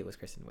no idea it was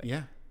Kristen Wiig.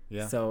 Yeah.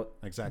 Yeah. So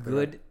exactly.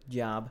 Good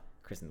job.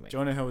 Kristen Wiig.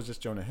 Jonah Hill was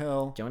just Jonah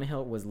Hill. Jonah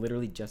Hill was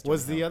literally just.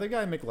 Was the other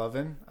guy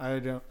McLovin? I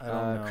don't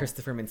know.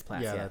 Christopher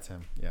Mintz-Plasse. Yeah, that's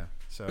him. Yeah.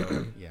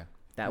 So yeah.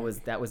 That was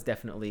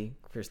definitely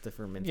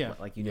Christopher Mintz. Yeah.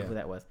 Like you know who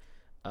that was.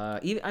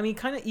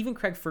 Even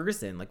Craig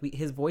Ferguson. Like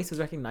his voice was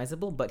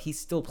recognizable, but he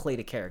still played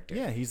a character.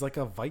 Yeah, he's like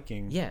a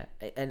Viking. Yeah,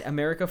 and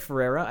America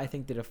Ferrera, I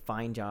think, did a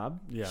fine job.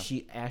 Yeah.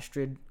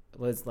 Astrid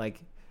was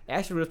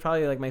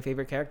probably like my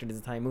favorite character in this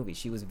entire movie.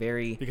 She was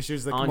because she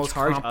was like on the most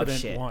charge competent of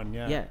shit. one.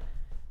 Yeah. Yeah.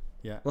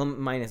 Yeah. Well,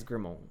 minus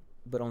Grimmel,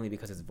 but only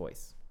because his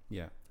voice.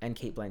 Yeah. And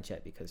Kate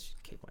Blanchett because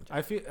Kate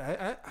Blanchett.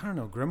 I don't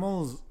know.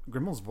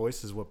 Grimmel's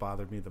voice is what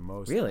bothered me the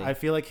most. Really? I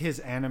feel like his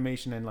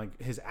animation and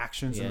like his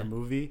actions in the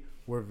movie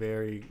were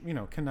very,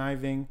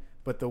 conniving,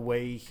 but the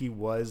way he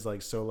was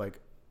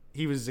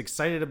he was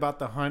excited about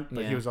the hunt,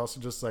 but he was also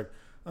just like,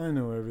 I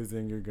know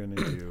everything you're going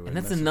to do. And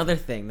that's another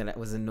thing that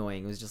was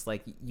annoying. It was just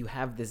like you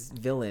have this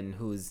villain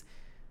who's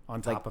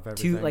on top of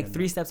everything.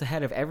 3 steps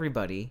ahead of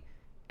everybody.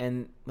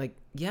 And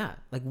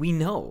we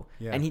know.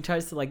 Yeah. And he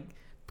tries to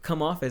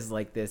come off as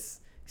this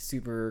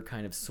super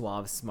kind of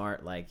suave,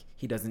 smart,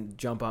 he doesn't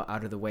jump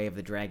out of the way of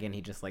the dragon.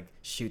 He just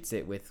shoots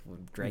it with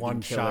dragon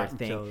one killer shot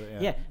thing.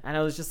 Yeah. And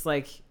I was just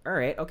like, all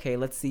right, okay,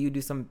 let's see you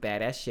do some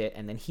badass shit.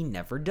 And then he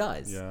never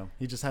does. Yeah.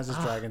 He just has his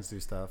dragons do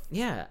stuff.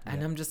 Yeah.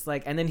 And I'm just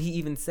like, and then he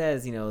even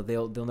says,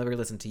 they'll never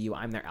listen to you.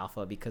 I'm their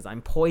alpha because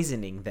I'm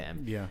poisoning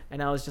them. Yeah.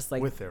 And I was just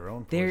like, with their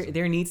own poison.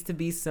 There needs to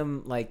be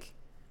some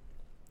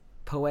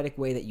poetic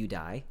way that you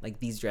die.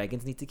 These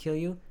dragons need to kill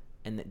you.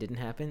 And that didn't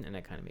happen, and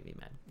that kind of made me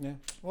mad. Yeah.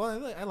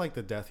 Well, I like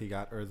the death he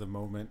got, or the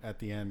moment at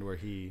the end where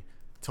he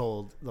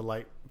told the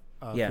Light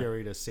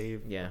Fury to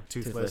save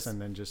Toothless, and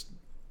then just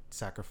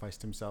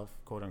sacrificed himself,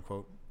 quote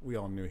unquote. We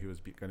all knew he was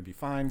going to be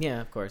fine.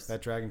 Yeah, of course.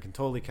 That dragon can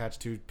totally catch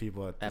 2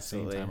 people at the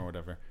same time or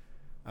whatever.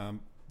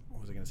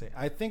 What was I going to say?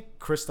 I think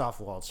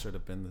Christoph Waltz should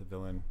have been the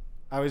villain.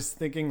 I was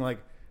thinking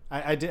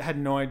I had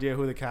no idea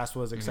who the cast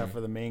was except for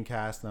the main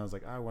cast, and I was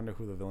like, I wonder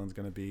who the villain's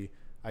going to be.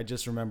 I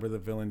just remember the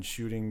villain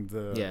shooting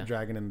the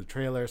dragon in the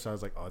trailer, so I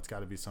was like, oh, it's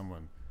got to be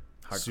someone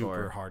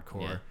super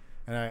hardcore. Yeah.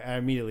 And I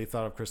immediately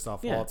thought of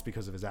Christoph Waltz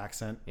because of his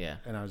accent. Yeah.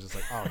 And I was just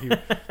like, oh,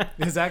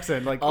 his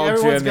accent. All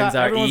everyone's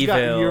got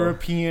evil.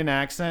 European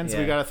accents.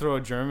 We got to throw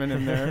a German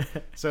in there.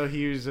 So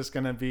he was just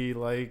going to be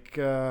like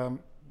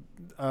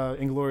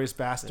Inglourious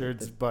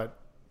Bastards, but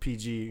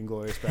PG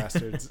Inglourious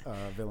Bastards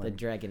villain. The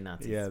dragon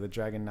Nazi. Yeah, the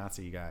dragon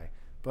Nazi guy.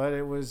 But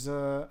it was,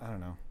 I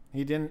don't know.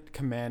 He didn't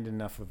command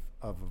enough of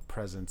a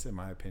presence, in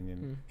my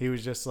opinion. He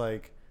was just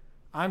like,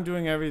 I'm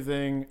doing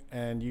everything,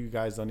 and you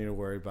guys don't need to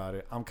worry about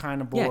it. I'm kind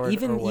of bored. Yeah,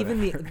 even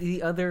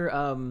the other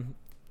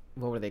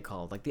what were they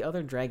called? The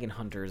other dragon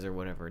hunters or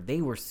whatever.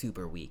 They were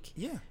super weak.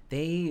 Yeah,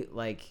 they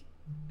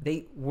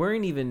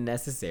weren't even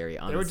necessary.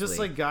 Honestly, they were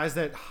just guys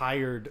that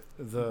hired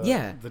the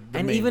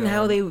and even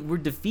how they were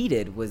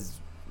defeated was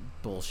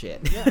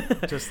bullshit.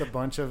 Yeah, just a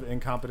bunch of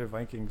incompetent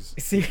Vikings.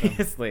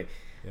 Seriously.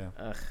 Yeah.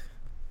 Ugh.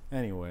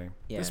 Anyway,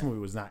 this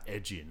movie was not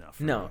edgy enough.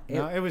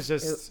 It was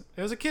just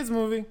it was a kids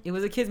movie. It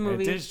was a kids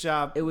movie. It did its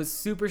job. It was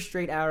super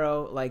straight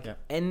arrow,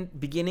 end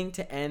beginning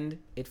to end.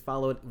 It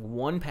followed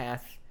one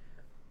path.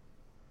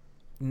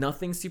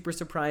 Nothing super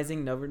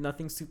surprising.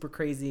 Nothing super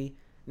crazy.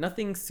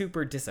 Nothing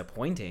super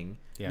disappointing.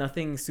 Yeah.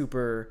 Nothing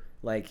super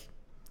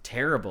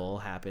terrible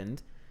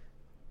happened.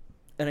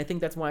 And I think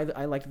that's why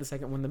I liked the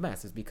second one the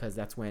best, is because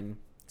that's when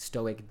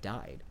Stoic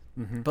died.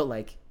 Mm-hmm. But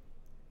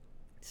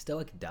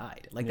Stoic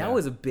died. That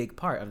was a big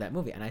part of that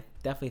movie, and I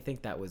definitely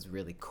think that was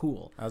really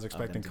cool. I was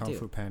expecting Kung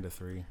Fu Panda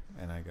 3,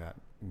 and I got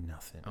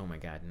nothing. Oh my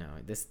god, no!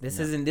 This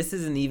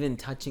isn't even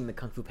touching the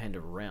Kung Fu Panda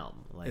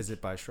realm. Is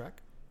it by Shrek?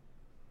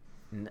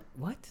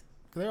 What?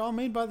 They're all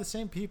made by the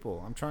same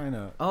people. I'm trying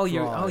to.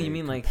 You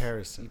mean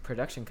comparison.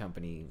 production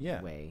company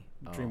way?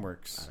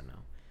 DreamWorks. I don't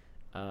know.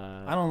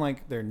 I don't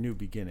like their new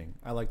beginning.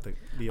 I like the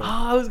old. Oh,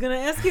 I was gonna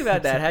ask you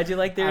about that. How'd you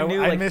like their new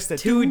like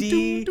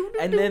 2D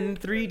and then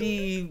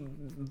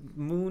 3D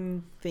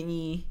moon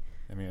thingy?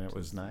 I mean, it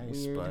was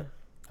nice, weird. But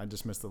I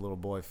just missed the little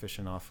boy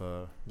fishing off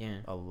a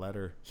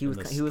letter. He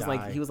was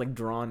like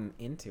drawn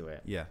into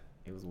it. Yeah,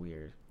 it was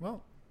weird.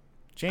 Well,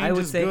 change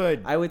is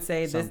good. I would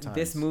say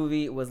this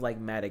movie was like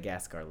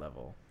Madagascar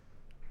level.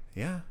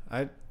 Yeah,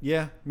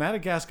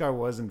 Madagascar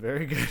wasn't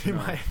very good in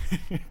my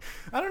opinion.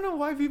 I don't know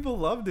why people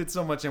loved it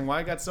so much and why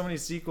it got so many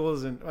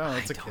sequels. And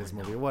it's a kids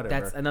movie, whatever.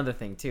 That's another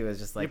thing too. Is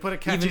just like you put a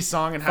catchy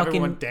song and have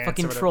everyone dance.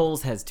 Fucking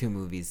Trolls has 2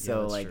 movies,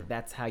 so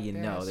that's how you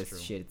know this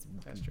shit's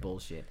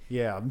bullshit.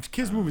 Yeah,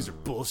 kids movies are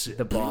bullshit.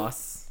 The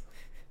Boss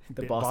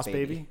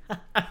Baby.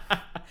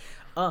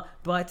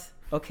 But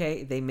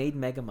okay, they made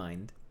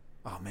Megamind.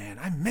 Oh man,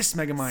 I miss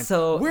Megamind.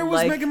 So where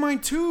was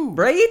Megamind 2?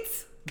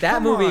 Right?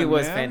 That movie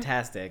was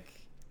fantastic.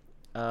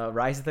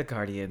 Rise of the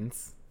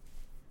Guardians.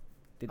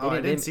 I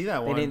didn't see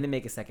that one. They didn't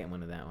make a second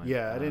one of that one.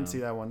 Yeah, I didn't see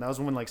that one. That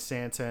was when like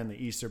Santa and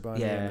the Easter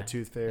Bunny and the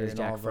Tooth Fairy and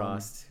Jack all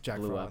Frost of them. Jack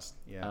blew Frost.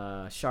 Up.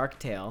 Yeah. Shark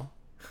Tale.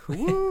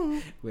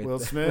 Woo! Will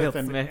Smith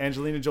and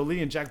Angelina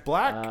Jolie and Jack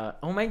Black.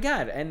 Oh my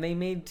God! And they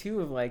made two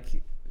of my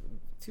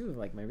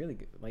really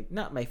good, like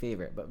not my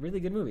favorite, but really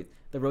good movies.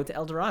 The Road to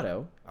El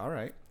Dorado. All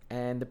right.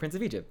 And The Prince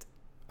of Egypt.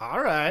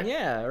 All right.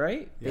 Yeah.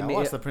 Right. Yeah, I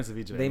watched The Prince of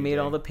Egypt. They made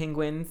all the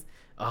penguins.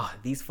 Oh,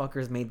 these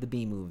fuckers made the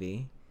Bee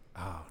Movie.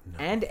 Oh no.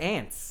 And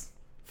Ants.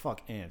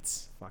 Fuck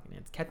Ants. Fucking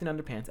Ants. Captain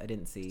Underpants. I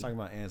didn't see. Talking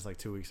about Ants like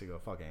 2 weeks ago.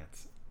 Fuck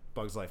Ants.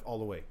 Bugs Life all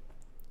the way.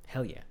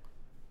 Hell yeah.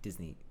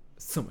 Disney.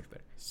 So much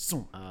better.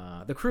 So.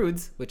 The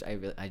Croods, which I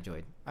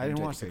enjoyed. I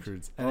didn't watch The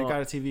Croods, and it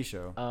got a TV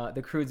show.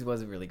 The Croods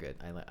was really good.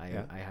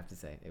 I have to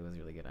say it was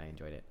really good. I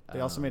enjoyed it. They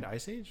also made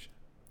Ice Age.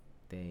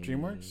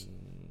 DreamWorks.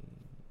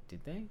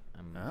 Did they?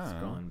 I'm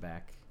scrolling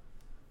back.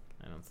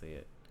 I don't see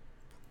it.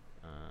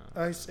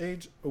 Ice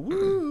Age.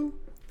 Woo.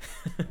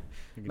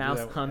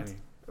 Mouse Hunt.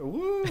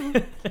 Woo.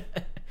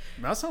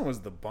 Mouse Hunt was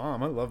the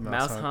bomb. I love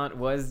Mouse Hunt. Mouse Hunt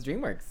was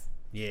DreamWorks.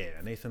 Yeah,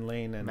 Nathan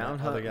Lane and Mouse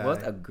the Hunt other guy.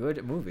 was a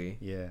good movie.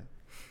 Yeah.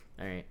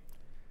 All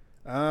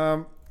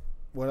right.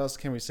 What else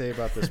can we say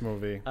about this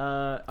movie?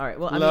 All right.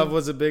 Well, love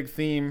was a big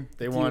theme.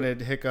 They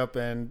wanted Hiccup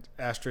and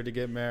Astrid to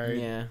get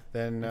married. Yeah.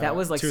 Then that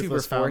was like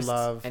Toothless super forced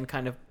love. and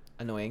kind of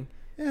annoying.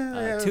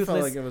 Yeah, Toothless.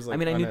 Felt like it was like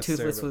I knew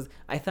Toothless was.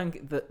 I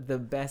think the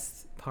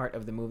best part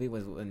of the movie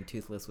was when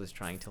Toothless was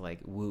trying to like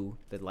woo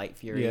the Light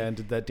Fury. Yeah, and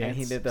did that dance. And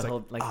he did the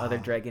whole other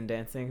dragon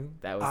dancing.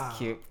 That was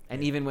cute.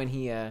 And even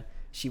when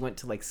she went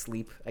to like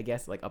sleep, I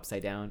guess like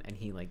upside down, and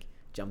he like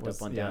jumped up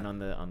and down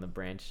on the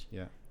branch.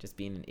 Yeah. Just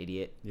being an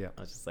idiot. Yeah.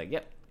 I was just like,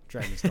 yep.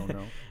 Dragons don't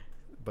know,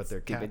 but they're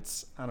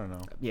cats. I don't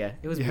know. Yeah,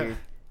 it was weird.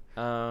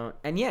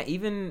 And yeah,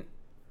 even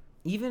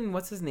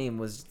what's his name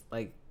was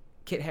like.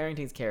 Kit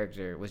Harington's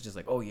character was just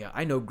like, oh yeah,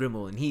 I know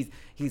Grimmel, and he's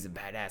a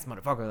badass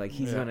motherfucker. Like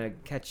he's gonna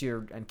catch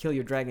and kill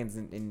your dragons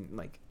in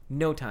like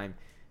no time,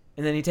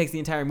 and then he takes the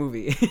entire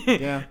movie.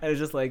 Yeah, and it's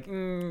just like,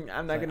 I'm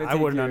not gonna. I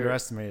wouldn't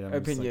underestimate him.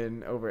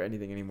 Opinion over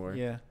anything anymore.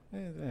 Yeah.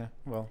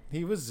 Well,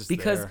 he was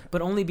just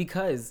but only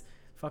because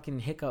fucking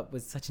Hiccup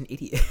was such an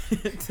idiot.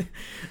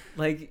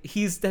 Like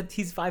he's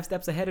 5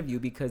 steps ahead of you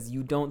because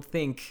you don't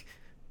think.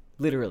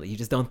 Literally, you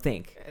just don't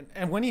think.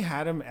 And when he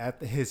had him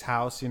at his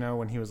house,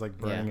 when he was like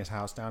burning his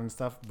house down and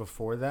stuff,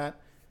 before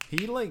that,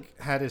 he like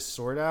had his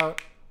sword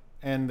out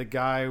and the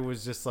guy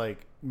was just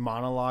like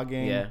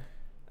monologuing. Yeah.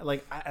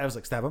 Like, I was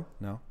like, stab him?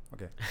 No?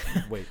 Okay.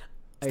 Wait.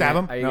 Stab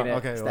him? Are you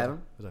gonna stab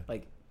him?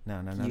 Like,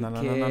 no.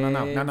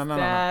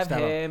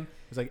 Stab him.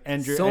 It's like,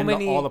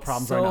 all the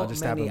problems right now,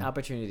 just stab him. So many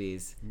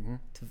opportunities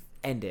to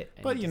end it.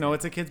 But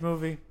it's a kid's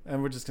movie,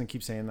 and we're just gonna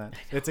keep saying that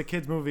it's a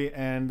kid's movie,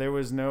 and there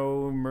was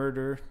no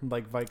murder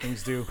like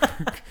Vikings do.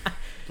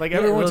 Like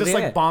everyone's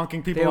like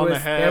bonking people on the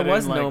head. There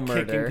was and, like, no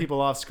murder. Kicking people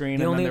off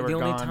screen, and then they were gone.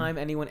 The only time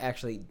anyone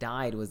actually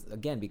died was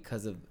again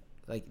because of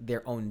like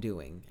their own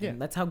doing.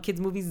 And that's how kids'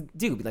 movies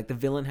do. Like the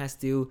villain has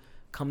to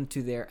come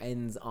to their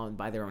ends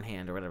by their own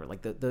hand or whatever.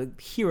 Like the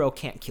hero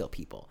can't kill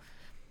people.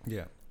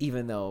 Yeah.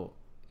 Even though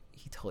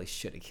he totally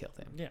should have killed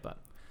him. Yeah. But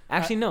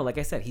actually, no. Like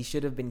I said, he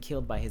should have been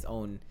killed by his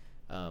own.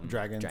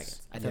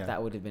 Dragons. I thought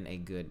that would have been a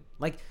good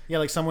like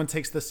someone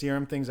takes the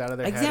serum things out of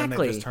their head and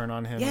they just turn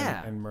on him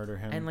and murder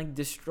him and like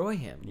destroy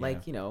him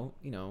like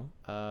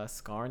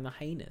Scar and the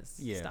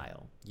Hyenas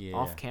style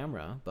off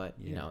camera, but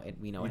we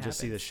know you just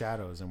see the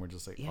shadows and we're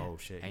just like oh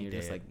shit, and you're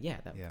just like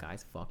that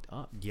guy's fucked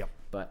up. Yep.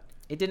 But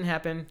it didn't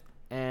happen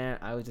and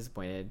I was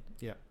disappointed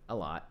a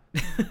lot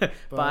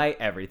by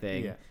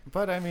everything. Yeah,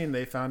 but I mean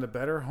they found a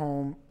better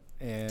home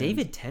and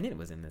David Tennant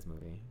was in this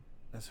movie.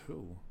 That's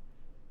who?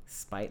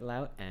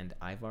 Spitelout and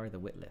Ivar the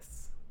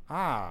Witless.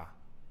 I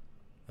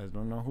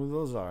don't know who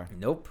those are.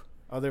 Nope.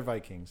 Other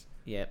Vikings.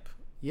 Yep.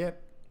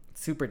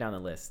 Super down the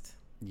list.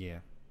 Yeah.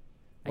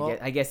 Well,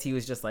 I guess he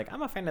was just like,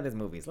 I'm a fan of these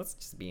movies. Let's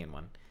just be in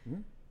one.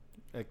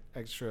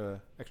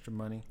 Extra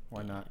money.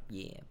 Why not?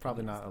 Yeah.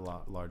 Probably not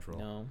a large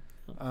role.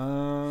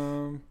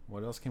 No.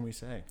 What else can we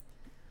say?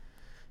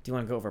 Do you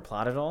want to go over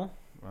plot at all?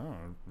 I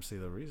don't see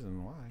the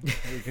reason why.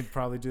 We could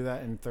probably do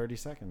that in 30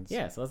 seconds.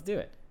 Yeah, so let's do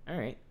it. All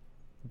right.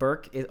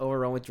 Burke is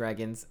overrun with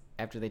dragons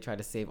after they try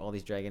to save all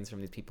these dragons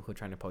from these people who are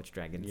trying to poach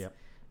dragons. Yep.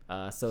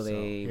 So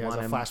he has a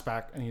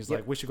flashback, and he's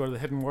like, "We should go to the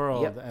hidden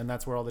world, and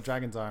that's where all the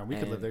dragons are, and we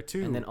could live there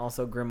too." And then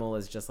also Grimmel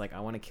is just like, "I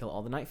want to kill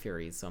all the Night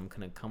Furies, so I'm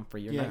gonna come for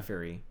your Night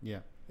Fury." Yeah,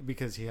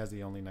 because he has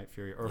the only Night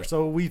Fury, or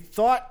so we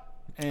thought.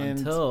 And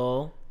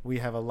until we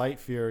have a Light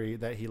Fury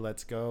that he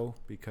lets go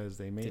because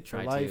they mate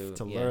for life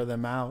to lure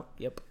them out.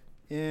 Yep.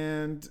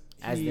 And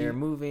as they're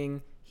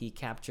moving, he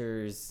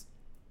captures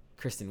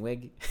Kristen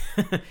Wiig,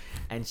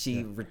 and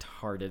she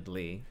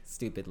retardedly,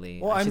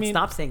 stupidly. Well, I should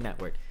stop saying that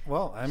word.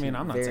 Well, I mean,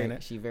 I'm not saying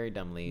it. She very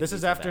dumbly. This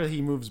is after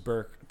he moves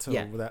Burke to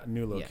that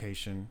new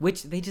location,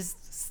 which they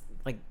just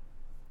like.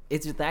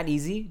 It's that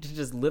easy to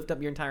just lift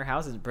up your entire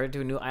house and bring it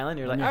to a new island.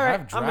 You're like, all right,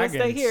 I'm gonna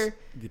stay here.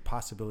 The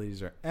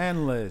possibilities are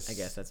endless. I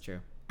guess that's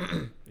true.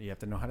 You have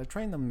to know how to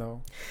train them,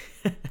 though.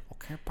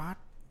 Okay, bud.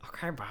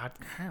 Okay, bud.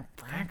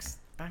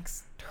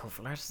 Thanks,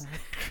 Toothless.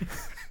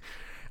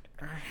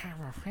 I have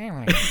a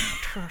feeling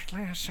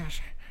Toothless is,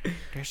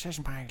 this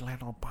is my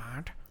little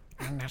bud,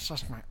 and this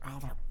is my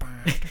other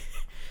bud,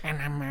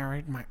 and I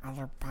married my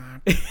other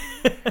bud,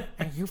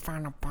 and you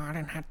found a bud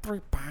and had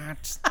 3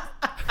 buds.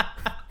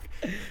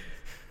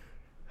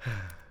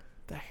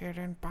 The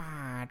hidden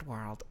bud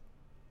world,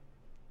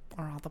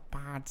 where all the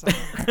buds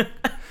are.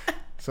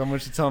 Someone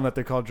should tell them that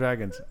they're called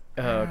dragons.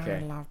 Oh, okay. I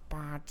love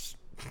buds.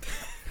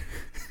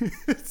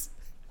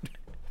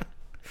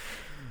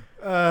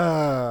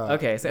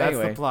 Okay, so that's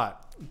anyway, the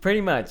plot. Pretty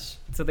much.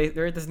 So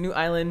they're at this new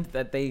island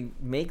that they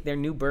make their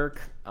new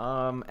Burke,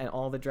 and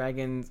all the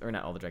dragons, or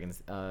not all the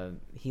dragons.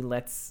 He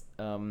lets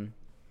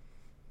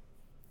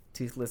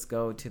Toothless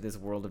go to this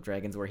world of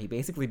dragons where he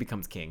basically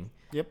becomes king.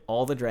 Yep.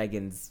 All the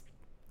dragons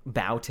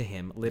bow to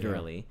him,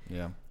 literally.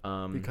 Yeah.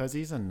 Because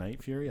he's a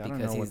Night Fury. I don't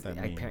know what that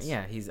means.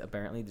 He's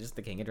apparently just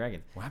the king of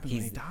dragons. What happens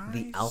when he dies?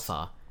 The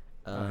alpha.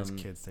 His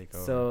kids take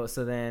over.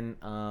 So then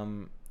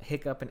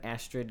Hiccup and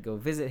Astrid go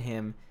visit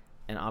him,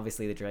 and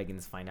obviously the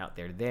dragons find out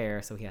they're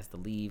there, so he has to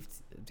leave.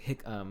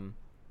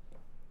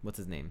 What's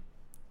his name?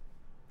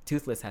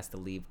 Toothless has to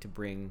leave to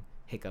bring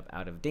Hiccup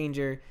out of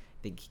danger.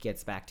 He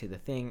gets back to the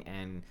thing,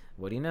 and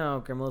what do you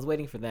know? Grimmel is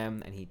waiting for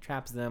them, and he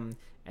traps them.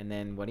 And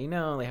then what do you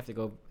know? They have to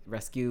go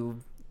rescue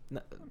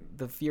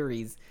the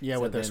Furies. Yeah,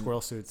 with their squirrel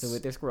suits. So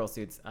with their squirrel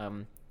suits.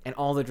 And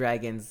all the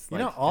dragons.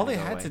 All they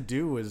had to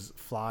do was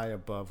fly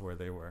above where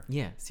they were.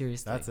 Yeah,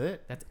 seriously. That's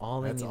it. That's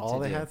all they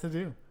had to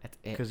do. That's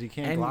it. Because you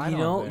can't glide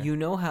on there. You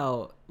know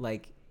how,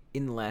 like,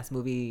 in the last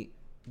movie,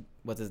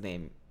 what's his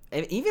name?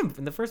 Even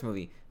in the first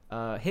movie,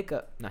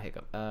 Toothless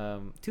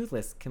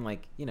can,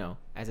 like,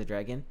 as a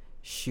dragon,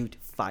 shoot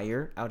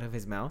fire out of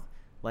his mouth.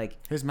 Like,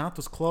 his mouth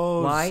was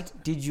closed. Why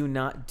did you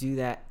not do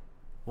that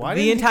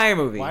the entire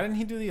movie? Why didn't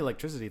he do the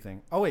electricity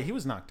thing? Oh, wait, he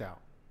was knocked out.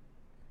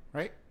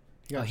 Right?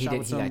 He got shot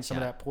with some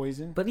of that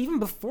poison. But even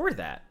before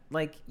that,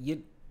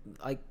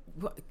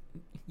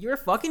 you're a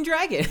fucking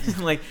dragon.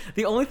 Like,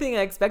 the only thing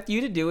I expect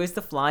you to do is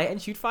to fly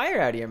and shoot fire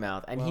out of your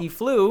mouth. And he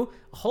flew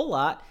a whole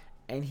lot,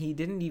 and he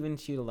didn't even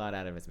shoot a lot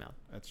out of his mouth.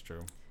 That's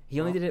true. He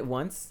only did it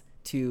once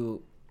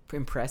to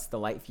impress the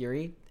Light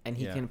Fury, and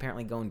he can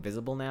apparently go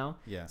invisible now.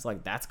 Yeah. So,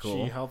 like, that's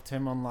cool. She helped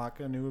him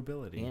unlock a new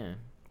ability. Yeah.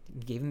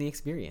 Gave him the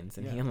experience,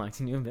 and he unlocked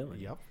a new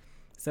ability. Yep.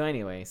 So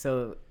anyway,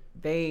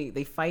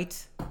 they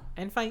fight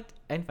and fight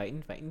and fight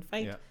and fight and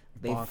fight. Yeah.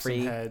 They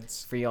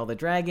free all the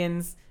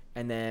dragons,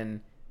 and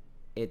then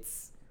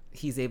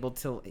he's able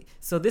to.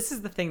 So this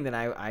is the thing that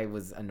I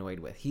was annoyed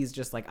with. He's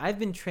just like, I've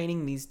been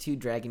training these 3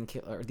 dragon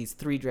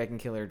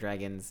killer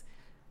dragons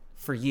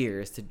for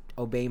years to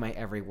obey my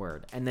every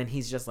word, and then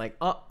he's just like,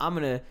 oh, I'm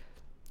gonna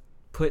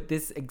put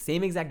this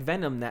same exact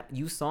venom that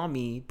you saw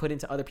me put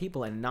into other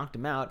people and knocked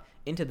them out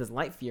into this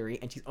Light Fury,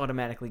 and she's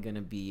automatically going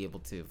to be able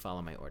to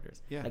follow my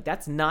orders. Yeah. Like,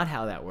 that's not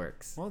how that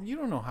works. Well, you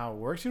don't know how it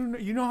works.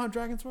 You know how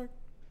dragons work?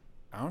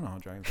 I don't know how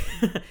dragons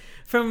work.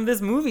 From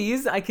this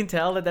movies, I can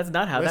tell that's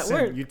not how that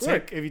works.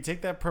 If you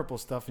take that purple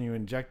stuff and you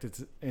inject it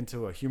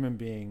into a human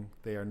being,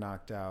 they are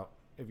knocked out.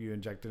 If you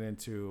inject it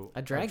into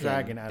a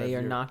dragon they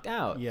are knocked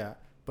out. Yeah.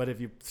 But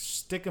if you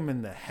stick them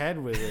in the head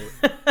with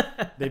it,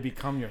 they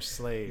become your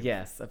slave.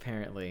 Yes,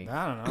 apparently.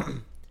 I don't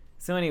know.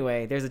 So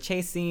anyway, there's a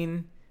chase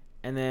scene,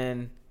 and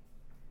then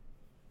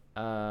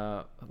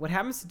what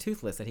happens to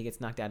Toothless that he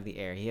gets knocked out of the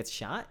air? He gets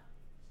shot?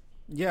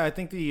 Yeah, I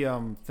think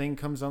the thing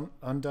comes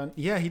undone.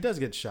 Yeah, he does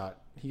get shot.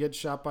 He gets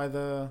shot by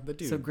the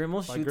dude. So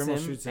Grimmel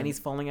shoots him, and he's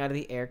falling out of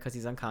the air because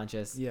he's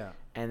unconscious. Yeah.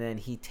 And then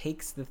he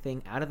takes the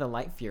thing out of the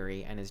Light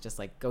Fury and is just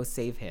like, go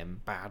save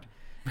him. Bad.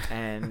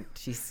 And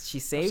she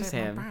saves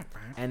him,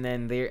 and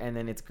then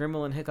it's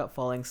Grimmel and Hiccup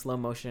falling slow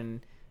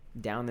motion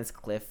down this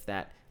cliff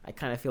that I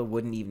kind of feel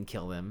wouldn't even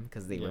kill them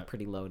because they were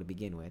pretty low to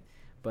begin with.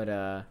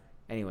 But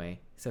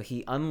anyway, so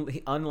he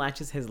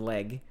unlatches his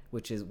leg,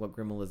 which is what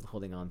Grimmel is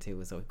holding on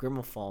to. So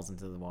Grimmel falls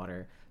into the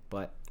water,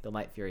 but the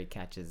Light Fury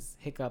catches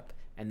Hiccup,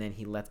 and then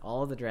he lets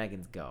all of the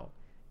dragons go,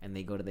 and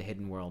they go to the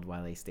hidden world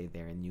while they stay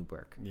there in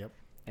Newburgh. Yep.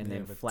 And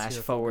then flash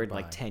forward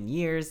like 10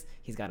 years,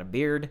 he's got a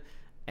beard.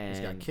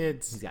 And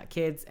he's got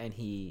kids, and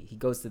he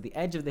goes to the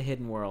edge of the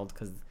hidden world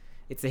because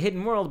it's a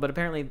hidden world, but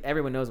apparently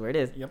everyone knows where it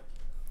is. Yep.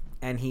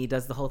 And he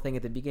does the whole thing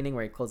at the beginning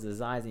where he closes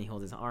his eyes and he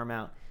holds his arm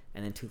out,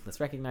 and then Toothless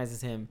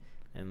recognizes him,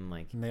 and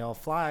they all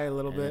fly a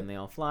little bit. And they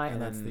all fly,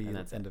 and that's the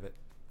end of it.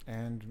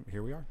 And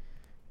here we are.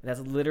 That's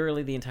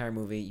literally the entire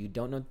movie. You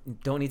don't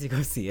need to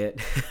go see it.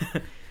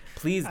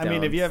 Please don't. I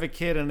mean, if you have a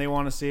kid and they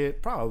want to see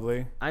it,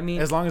 probably. I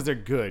mean, as long as they're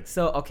good.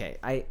 So, okay,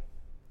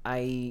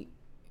 I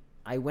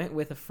went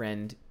with a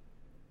friend.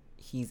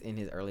 He's in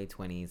his early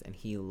 20s, and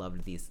he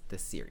loved this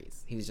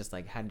series. He was just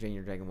like, How to Train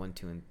Your Dragon 1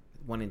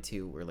 and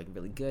 2 were like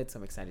really good, so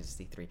I'm excited to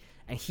see 3.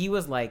 And he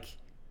was like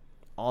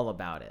all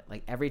about it.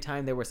 Like every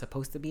time there was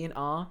supposed to be an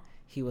awe,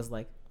 he was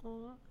like,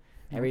 aw.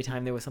 Every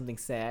time there was something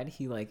sad,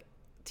 he like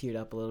teared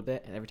up a little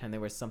bit, and every time there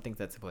was something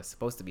that's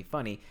supposed to be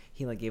funny,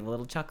 he like gave a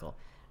little chuckle.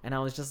 And I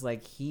was just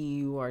like,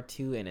 you are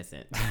too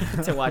innocent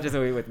to watch this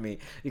movie with me,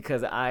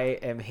 because I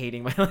am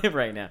hating my life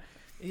right now.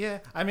 Yeah,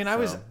 I mean, I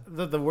was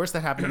the worst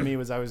that happened to me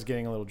was I was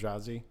getting a little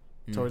drowsy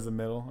towards the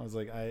middle. I was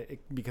like,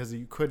 because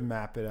you could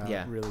map it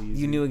out really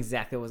easy. You knew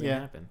exactly what was going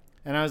to happen.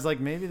 And I was like,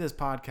 maybe this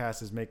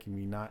podcast is making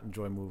me not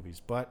enjoy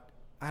movies, but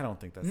I don't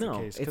think that's the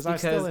case, because I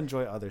still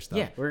enjoy other stuff.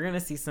 Yeah, we're gonna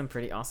see some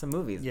pretty awesome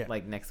movies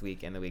like next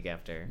week and the week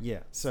after. Yeah,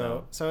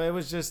 so it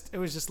was just a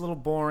little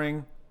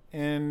boring,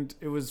 and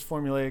it was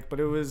formulaic, but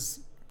it was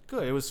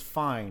good. It was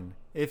fine.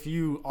 If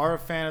you are a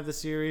fan of the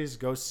series,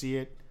 go see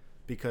it,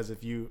 because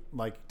if you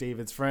like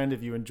David's friend,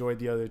 if you enjoyed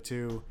the other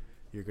two,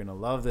 you're gonna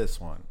love this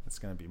one. It's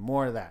gonna be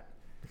more of that.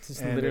 It's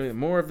just literally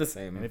more of the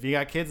same. And if you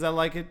got kids that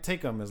like it,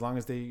 take them, as long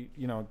as they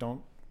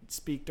don't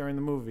speak during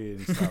the movie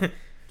and stuff.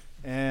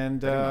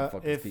 And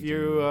if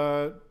you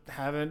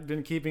haven't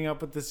been keeping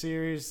up with the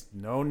series,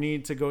 no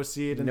need to go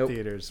see it in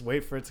theaters.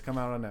 Wait for it to come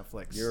out on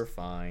Netflix. You're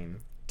fine.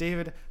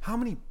 David, how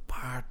many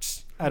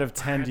parts out of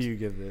 10 do you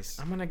give this?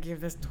 I'm gonna give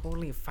this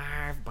totally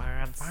 5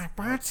 birds. 5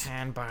 birds?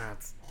 10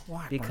 birds.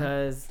 Why?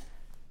 Because,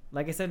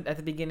 like I said at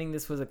the beginning,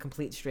 this was a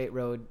complete straight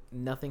road.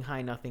 Nothing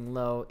high, nothing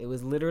low. It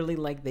was literally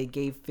like they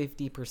gave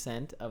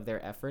 50% of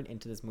their effort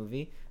into this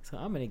movie. So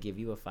I'm gonna give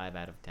you a 5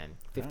 out of 10.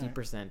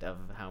 50% of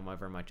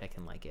however much I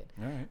can like it.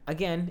 All right.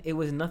 Again, it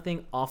was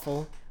nothing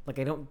awful. Like,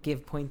 I don't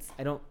give points.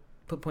 I don't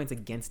put points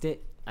against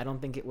it. I don't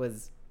think it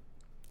was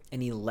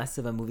any less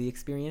of a movie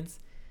experience.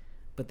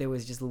 But there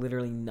was just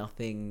literally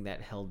nothing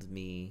that held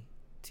me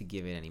to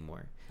give it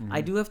anymore. Mm-hmm.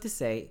 I do have to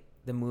say,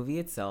 the movie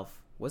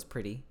itself was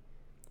pretty.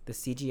 The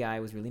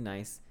CGI was really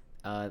nice.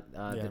 The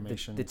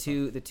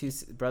two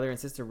brother and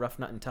sister, Rough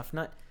Nut and Tough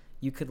Nut,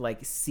 you could like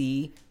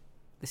see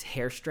this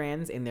hair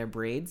strands in their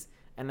braids,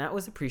 and that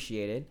was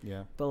appreciated.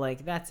 Yeah. But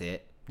like, that's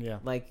it. Yeah.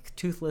 Like,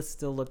 Toothless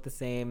still looked the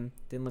same.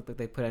 Didn't look like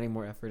they put any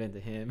more effort into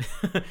him.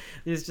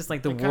 It's just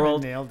like they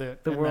world nailed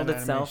it. The world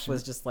itself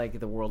was just like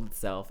the world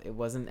itself. It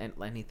wasn't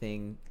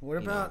anything. What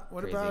about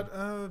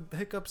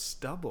Hiccup's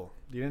stubble?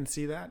 You didn't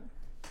see that?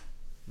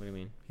 What do you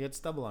mean? He had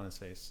stubble on his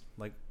face.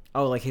 Like,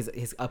 oh, like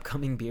his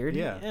upcoming beard?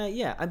 Yeah.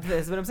 Yeah.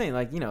 That's what I'm saying.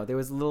 Like, there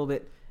was a little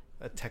bit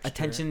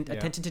attention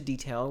to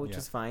detail, which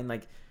is fine.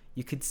 Like,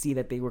 you could see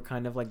that they were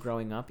kind of like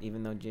growing up,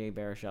 even though Jay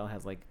Baruchel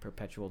has like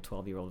perpetual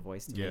 12-year-old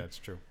voice to me. Yeah, it's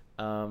true.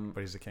 But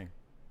he's a king.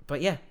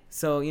 But yeah,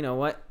 so you know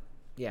what?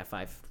 Yeah,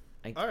 5.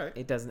 All right.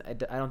 It doesn't. I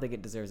don't think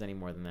it deserves any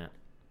more than that.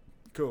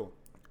 Cool.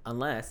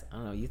 Unless, I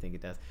don't know, you think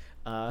it does.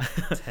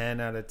 10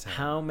 out of 10.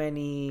 How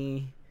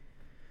many?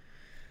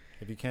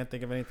 If you can't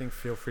think of anything,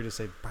 feel free to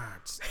say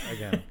birds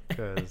again,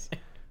 because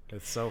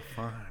it's so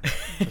fun.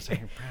 It's so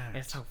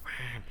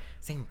fun.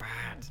 Sing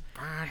birds.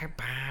 Bird.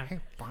 Hey,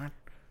 bird.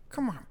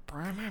 Come on,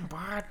 bird.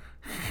 Bird.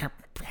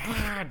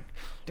 Bird.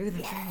 Do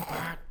the thing,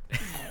 bird.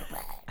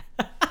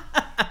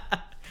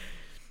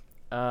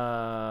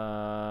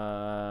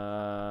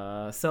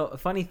 So a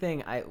funny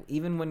thing,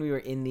 even when we were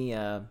in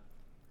the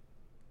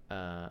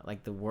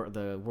like the world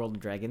of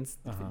dragons,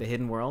 the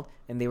hidden world,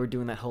 and they were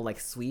doing that whole like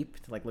sweep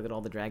to like look at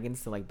all the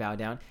dragons to like bow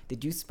down.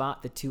 Did you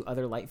spot the 2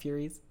 other light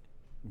furies?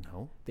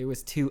 No. There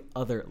was 2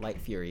 other light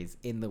furies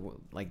in the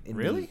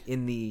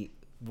in the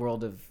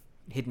world of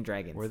hidden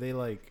dragons. Were they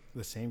like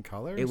the same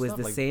color? It was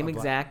the same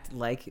exact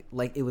like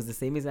it was the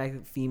same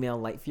exact female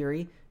light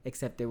fury,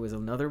 except there was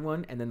another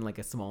one and then like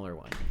a smaller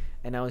one.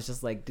 And I was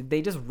just like, did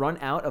they just run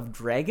out of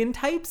dragon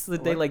types?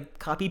 Did they like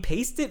copy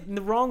paste it in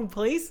the wrong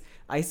place?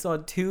 I saw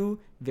 2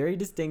 very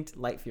distinct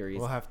light furies.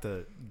 We'll have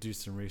to do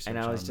some research. And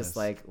I was just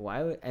like,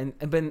 why?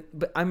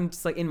 But I'm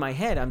just like, in my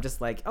head, I'm just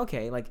like,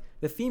 okay, like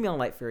the female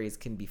light furies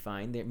can be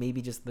fine. There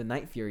maybe just the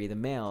night fury, the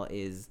male,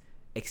 is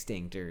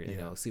extinct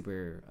or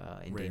super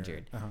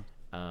endangered.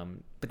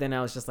 But then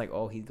I was just like,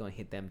 oh, he's gonna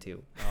hit them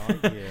too. Oh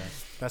yeah,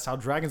 that's how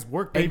dragons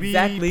work, baby.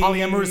 Exactly.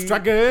 Polyamorous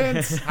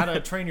dragons. How to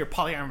train your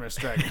polyamorous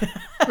dragon.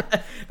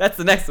 That's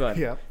the next one.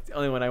 Yeah, it's the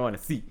only one I want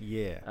to see.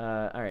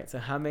 Yeah. All right. So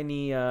how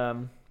many?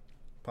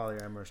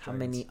 Polyamorous dragons. How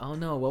many? Oh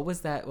no, what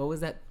was that? What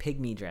was that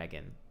pygmy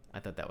dragon? I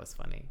thought that was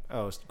funny.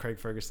 Oh, Craig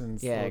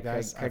Ferguson's little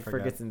guys? Craig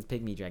Ferguson's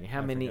pygmy dragon.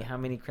 How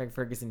many Craig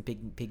Ferguson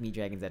pygmy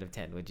dragons out of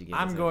 10 would you give?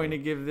 I'm going to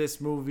give this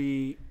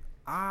movie.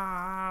 But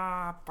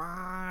I'm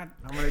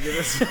gonna give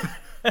this.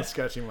 I'm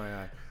scratching my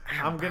eye.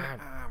 I'm gonna.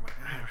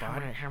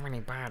 How many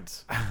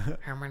birds?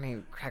 How many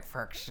Craig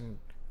Ferguson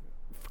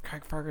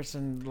Craig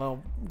Ferguson,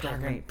 little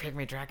dragon.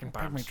 Pygmy dragon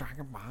bots. Pygmy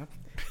dragon bot.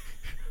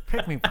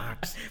 Pygmy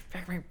bots.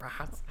 Pygmy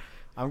bots.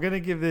 I'm gonna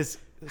give this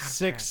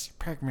 6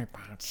 Pygmy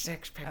bots.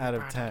 6 pygmy out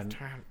of bots 10.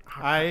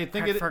 Oh, I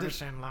think Craig it.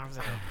 Ferguson loves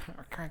it.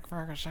 Craig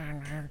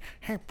Ferguson.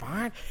 Hey,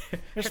 bot.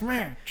 It's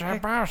me, Jay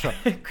Bowser.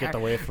 Get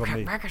away from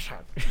me. Ferguson.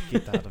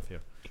 Get out of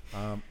here.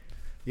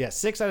 Yeah,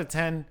 6 out of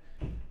 10.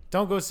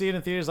 Don't go see it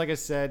in theaters. Like I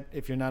said,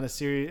 if you're not a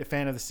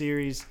fan of the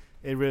series,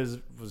 it was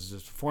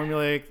just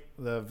formulaic.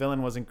 The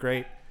villain wasn't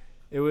great.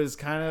 It was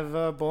kind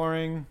of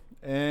boring,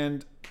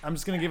 and I'm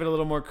just gonna give it a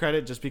little more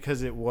credit just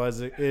because it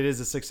is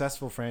a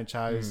successful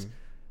franchise.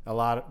 A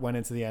lot went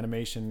into the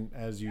animation,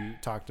 as you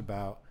talked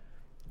about,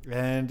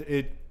 and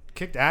it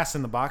kicked ass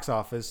in the box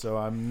office. So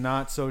I'm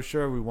not so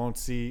sure we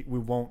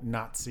won't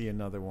not see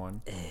another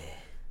one.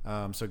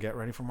 So get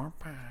ready for more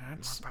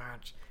pods.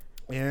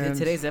 And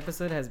Today's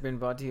episode has been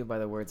brought to you by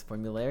the words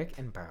formulaic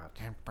and bad.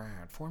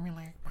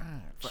 Formulaic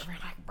bots.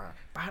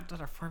 Bad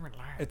that are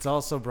formulaic. It's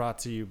also brought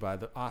to you by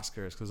the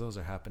Oscars because those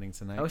are happening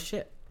tonight. Oh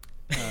shit.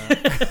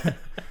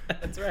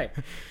 That's right.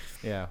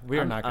 Yeah, we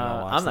are not going to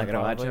watch them. I'm not going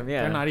to watch probably. them,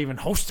 yeah. They're not even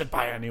hosted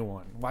by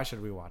anyone. Why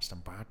should we watch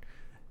them, Bot?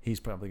 He's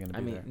probably going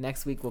to be there.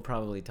 Next week we'll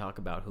probably talk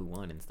about who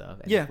won and stuff,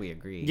 and Yeah. if we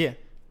agree. Yeah.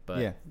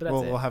 But But that's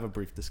we'll have a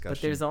brief discussion.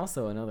 But there's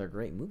also another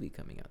great movie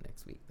coming out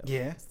next week, though.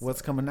 Yeah.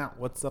 What's coming out?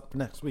 What's up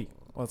next week?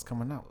 What's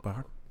coming out,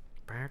 Bart?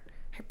 Bart.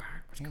 Hey,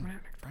 Bart. What's coming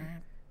out next week?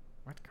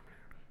 What's coming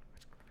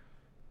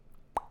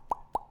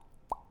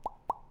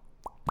out?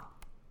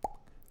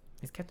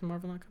 Is Captain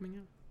Marvel not coming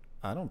out?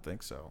 I don't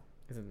think so.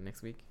 Is it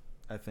next week?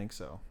 I think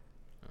so.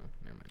 Oh,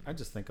 never mind. I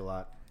just think a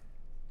lot.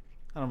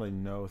 I don't really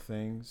know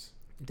things.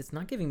 It's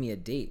not giving me a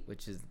date,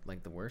 which is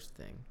like the worst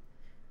thing.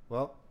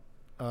 Well,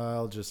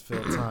 I'll just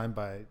fill time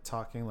by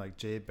talking like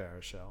Jay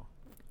Baruchel.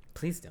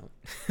 Please don't.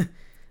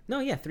 No,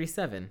 yeah,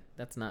 3/7.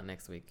 That's not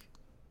next week.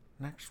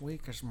 Next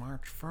week is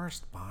March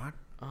 1st, Bot.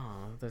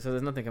 Oh, so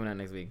there's nothing coming out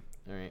next week.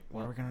 All right.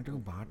 What are we going to do,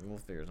 Bot? We'll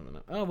figure something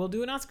out. Oh, we'll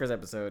do an Oscars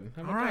episode.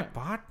 How about All right, that?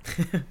 Bot.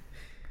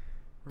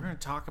 We're going to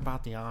talk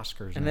about the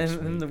Oscars And next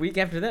then week. the week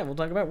after that, we'll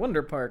talk about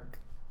Wonder Park.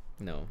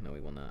 No, we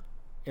will not.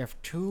 If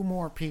 2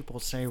 more people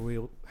say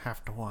we'll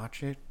have to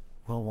watch it,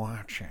 we'll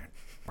watch it.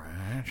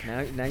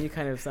 Bot. Now you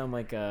kind of sound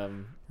like Wow.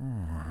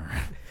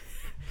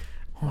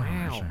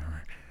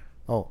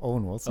 Oh,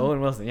 Owen Wilson? Owen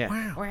Wilson. Yeah.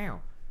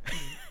 Wow.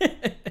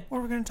 What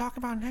are we going to talk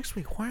about next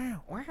week?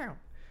 Wow.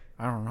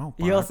 I don't know,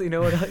 Bot. You also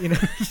know what?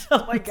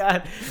 Oh my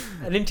God,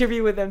 an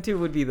interview with them too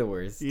would be the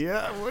worst.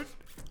 Yeah. What?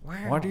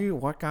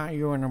 What got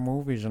you into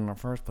movies in the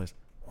first place?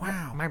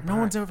 Wow. My No bot.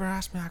 one's ever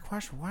asked me that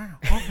question. Wow.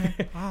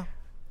 Okay.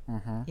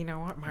 You know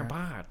what? My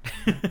bot.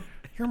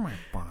 You're my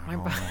bot. My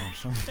bot.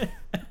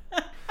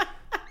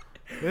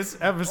 This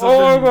episode.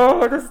 Oh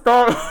my God!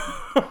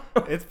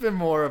 Stop. It's been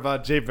more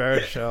about Jay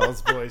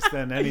Baruchel's voice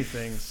than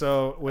anything.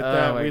 So with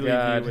that, my we leave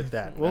God. you with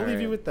that. We'll All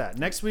leave you right. with that.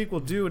 Next week, we'll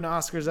do an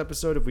Oscars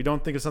episode if we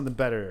don't think of something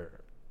better.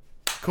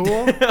 Cool?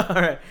 All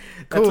right.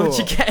 That's Cool. what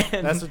you get.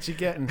 That's what you're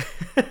getting.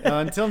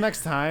 Until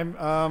next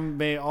time,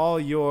 may all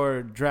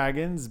your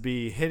dragons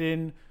be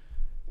hidden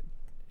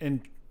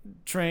and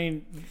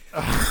trained.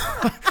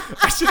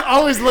 I should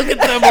always look at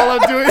them while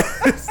I'm doing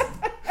this.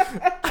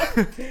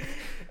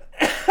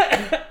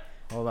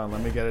 Hold on,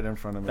 let me get it in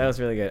front of me. That was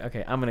really good.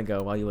 Okay, I'm gonna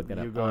go while you look that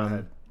up. You go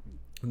ahead.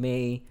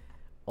 May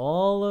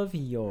all of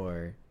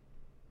your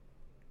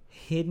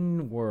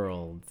hidden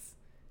worlds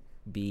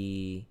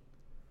be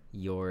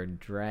your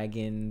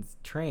dragon's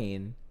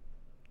train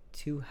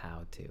to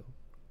how to.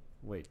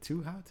 Wait,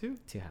 to how to?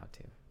 To how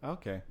to.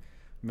 Okay.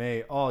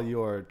 May all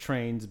your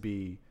trains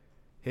be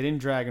hidden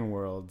dragon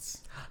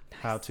worlds. Nice.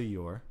 How to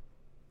your.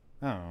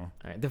 I don't know.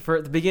 All right.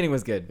 The beginning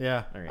was good.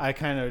 Yeah. All right. I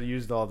kind of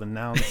used all the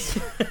nouns.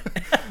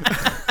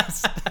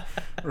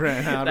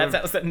 ran out That's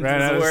how of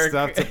sentences work.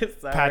 stuff to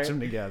Sorry. patch them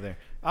together.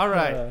 All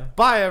right.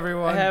 Bye,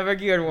 everyone. Have a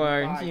good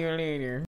one. Bye. See you later.